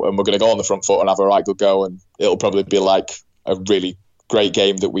 3-4-1-2, and we're going to go on the front foot and have a right good go. And it'll probably be like a really great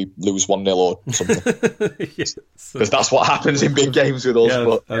game that we lose 1-0 or something. Because that's what happens in big games with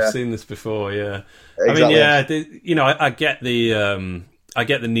us. Yeah, I've seen this before. Yeah, exactly. I mean, I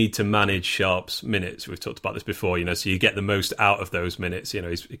get the need to manage Sharp's minutes. We've talked about this before. So you get the most out of those minutes.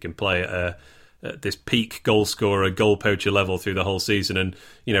 He can play at this peak goal scorer, goal poacher level through the whole season. And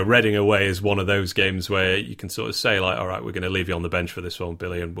Reading away is one of those games where you can sort of say, like, all right, we're going to leave you on the bench for this one,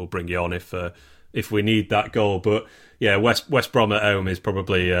 Billy, and we'll bring you on if we need that goal. But yeah, West Brom at home is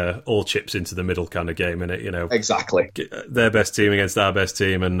probably all chips into the middle kind of game, innit? Exactly. Their best team against our best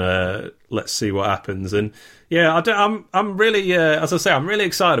team, and let's see what happens. And yeah, I'm really, as I say, I'm really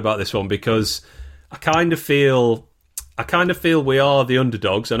excited about this one because I kind of feel we are the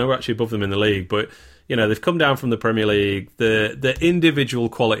underdogs. I know we're actually above them in the league, but they've come down from the Premier League. The individual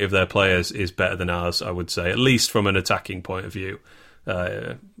quality of their players is better than ours, I would say, at least from an attacking point of view.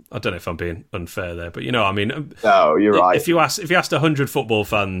 I don't know if I'm being unfair there, but no, you're right. If you asked 100 football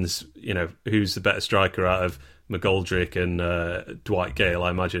fans, who's the better striker out of McGoldrick and Dwight Gale,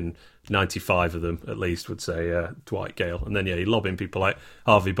 I imagine 95 of them at least would say Dwight Gale. And then you lob in people like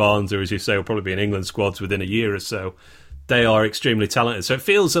Harvey Barnes, who, as you say, will probably be in England squads within a year or so. They are extremely talented. So it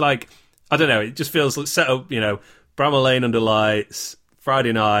feels like, I don't know, it just feels like set up, Bramall Lane under lights,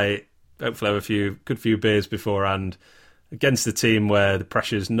 Friday night, hopefully have a good few beers beforehand, against the team where the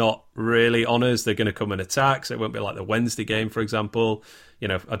pressure's not really on us. They're going to come and attack, so it won't be like the Wednesday game, for example.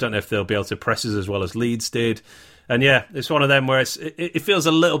 I don't know if they'll be able to press us as well as Leeds did. And yeah, it's one of them where it feels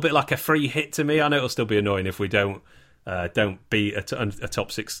a little bit like a free hit to me. I know it'll still be annoying if we don't beat a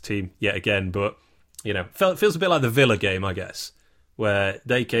top six team yet again, but feels a bit like the Villa game, I guess, where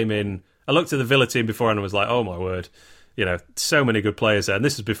they came in. I looked at the Villa team before and was like, oh my word, so many good players there. And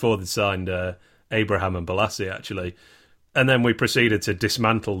this is before they signed Abraham and Balassi, actually. And then we proceeded to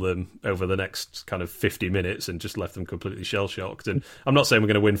dismantle them over the next kind of 50 minutes and just left them completely shell-shocked. And I'm not saying we're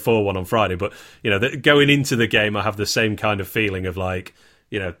going to win 4-1 on Friday, but, going into the game, I have the same kind of feeling of like,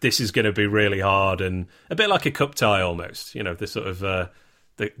 this is going to be really hard and a bit like a cup tie almost. This sort of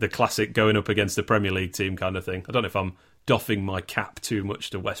the classic going up against the Premier League team kind of thing. I don't know if I'm doffing my cap too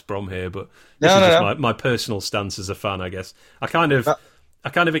much to West Brom here, but this is just my personal stance as a fan, I guess. I kind of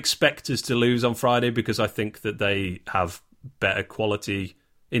expect us to lose on Friday because I think that they have better quality,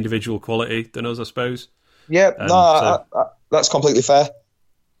 individual quality than us, I suppose. Yeah, that's completely fair.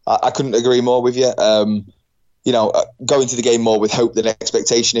 I couldn't agree more with you. Go into the game more with hope than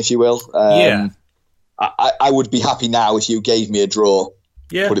expectation, if you will. I would be happy now if you gave me a draw.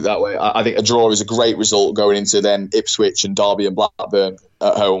 Yeah. Put it that way. I think a draw is a great result going into then Ipswich and Derby and Blackburn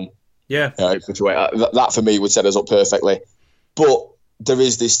at home. Yeah. That for me would set us up perfectly. But there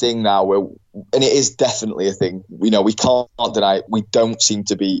is this thing now where, and it is definitely a thing, we can't deny it, we don't seem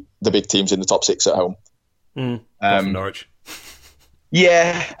to be the big teams in the top 6 at home. Norwich.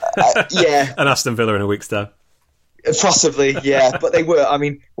 Yeah. And Aston Villa in a week's time. Possibly, yeah. But they were,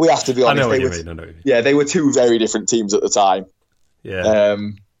 we have to be honest. I know what you mean. Yeah, they were two very different teams at the time. Yeah.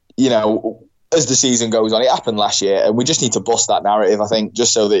 As the season goes on, it happened last year, and we just need to bust that narrative, I think,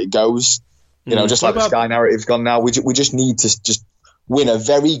 just so that it goes. Just like the Sky narrative's gone now, we just need to just win a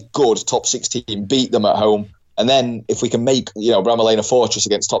very good top 6 team, beat them at home, and then if we can make Bramall Lane a fortress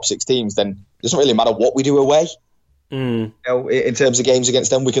against top 6 teams, then it doesn't really matter what we do away. In terms of games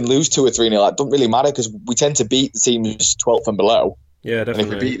against them, we can lose 2 or 3-0. It doesn't really matter because we tend to beat the teams 12th and below. Yeah, definitely.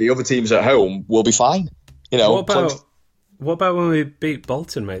 And if we beat the other teams at home, we'll be fine. What about when we beat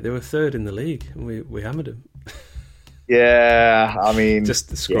Bolton, mate? They were 3rd in the league, and we hammered them. Yeah,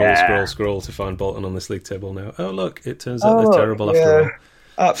 just scroll to find Bolton on this league table now. Oh, look, it turns out they're terrible after all.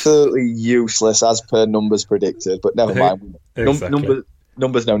 Absolutely useless as per numbers predicted, but never mind. Exactly.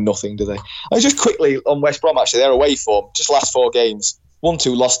 Numbers know nothing, do they? Just quickly on West Brom, actually, their away form, just last 4 games,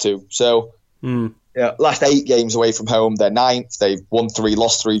 1-2, lost 2. So, last 8 games away from home, they're 9th. They've won 3,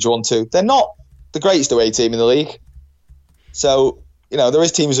 lost 3, drawn 2. They're not the greatest away team in the league. So, there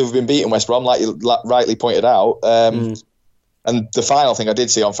is teams who've been beating West Brom, like you rightly pointed out. And the final thing I did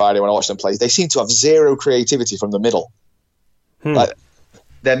see on Friday when I watched them play, they seem to have zero creativity from the middle. Like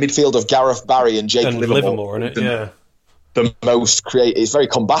their midfield of Gareth Barry and Jake Livermore in it, the most creative. It's very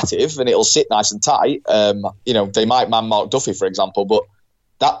combative and it'll sit nice and tight. They might man Mark Duffy, for example, but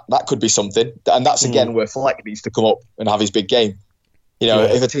that could be something. And that's again where Fleck needs to come up and have his big game.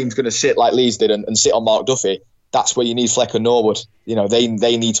 If a team's going to sit like Leeds did and sit on Mark Duffy, that's where you need Fleck and Norwood. They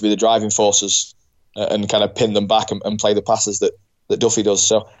need to be the driving forces and kind of pin them back and play the passes that Duffy does.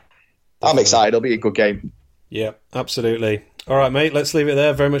 So I'm excited. It'll be a good game. Yeah, absolutely. All right, mate. Let's leave it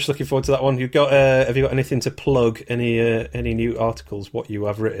there. Very much looking forward to that one. Have you got anything to plug? Any new articles? What you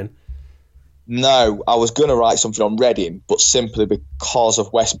have written? No, I was going to write something on Reading, but simply because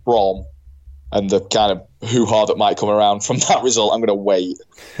of West Brom and the kind of hoo-ha that might come around from that result, I'm going to wait.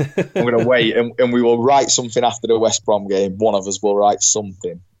 and we will write something after the West Brom game. One of us will write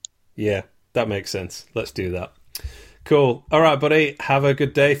something. Yeah, that makes sense. Let's do that. Cool. All right, buddy. Have a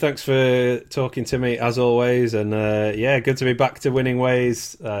good day. Thanks for talking to me as always. And good to be back to winning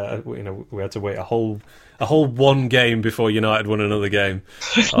ways. We had to wait a whole one game before United won another game.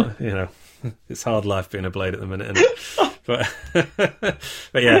 It's hard life being a Blade at the minute, isn't it?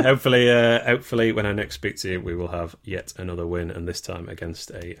 But yeah, hopefully when I next speak to you, we will have yet another win, and this time against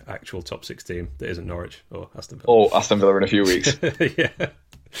a actual top 6 team that isn't Norwich or Aston Villa. Oh, Aston Villa in a few weeks. Yeah.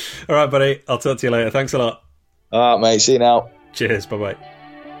 All right, buddy. I'll talk to you later. Thanks a lot. All right, mate. See you now. Cheers.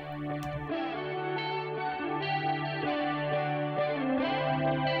 Bye-bye.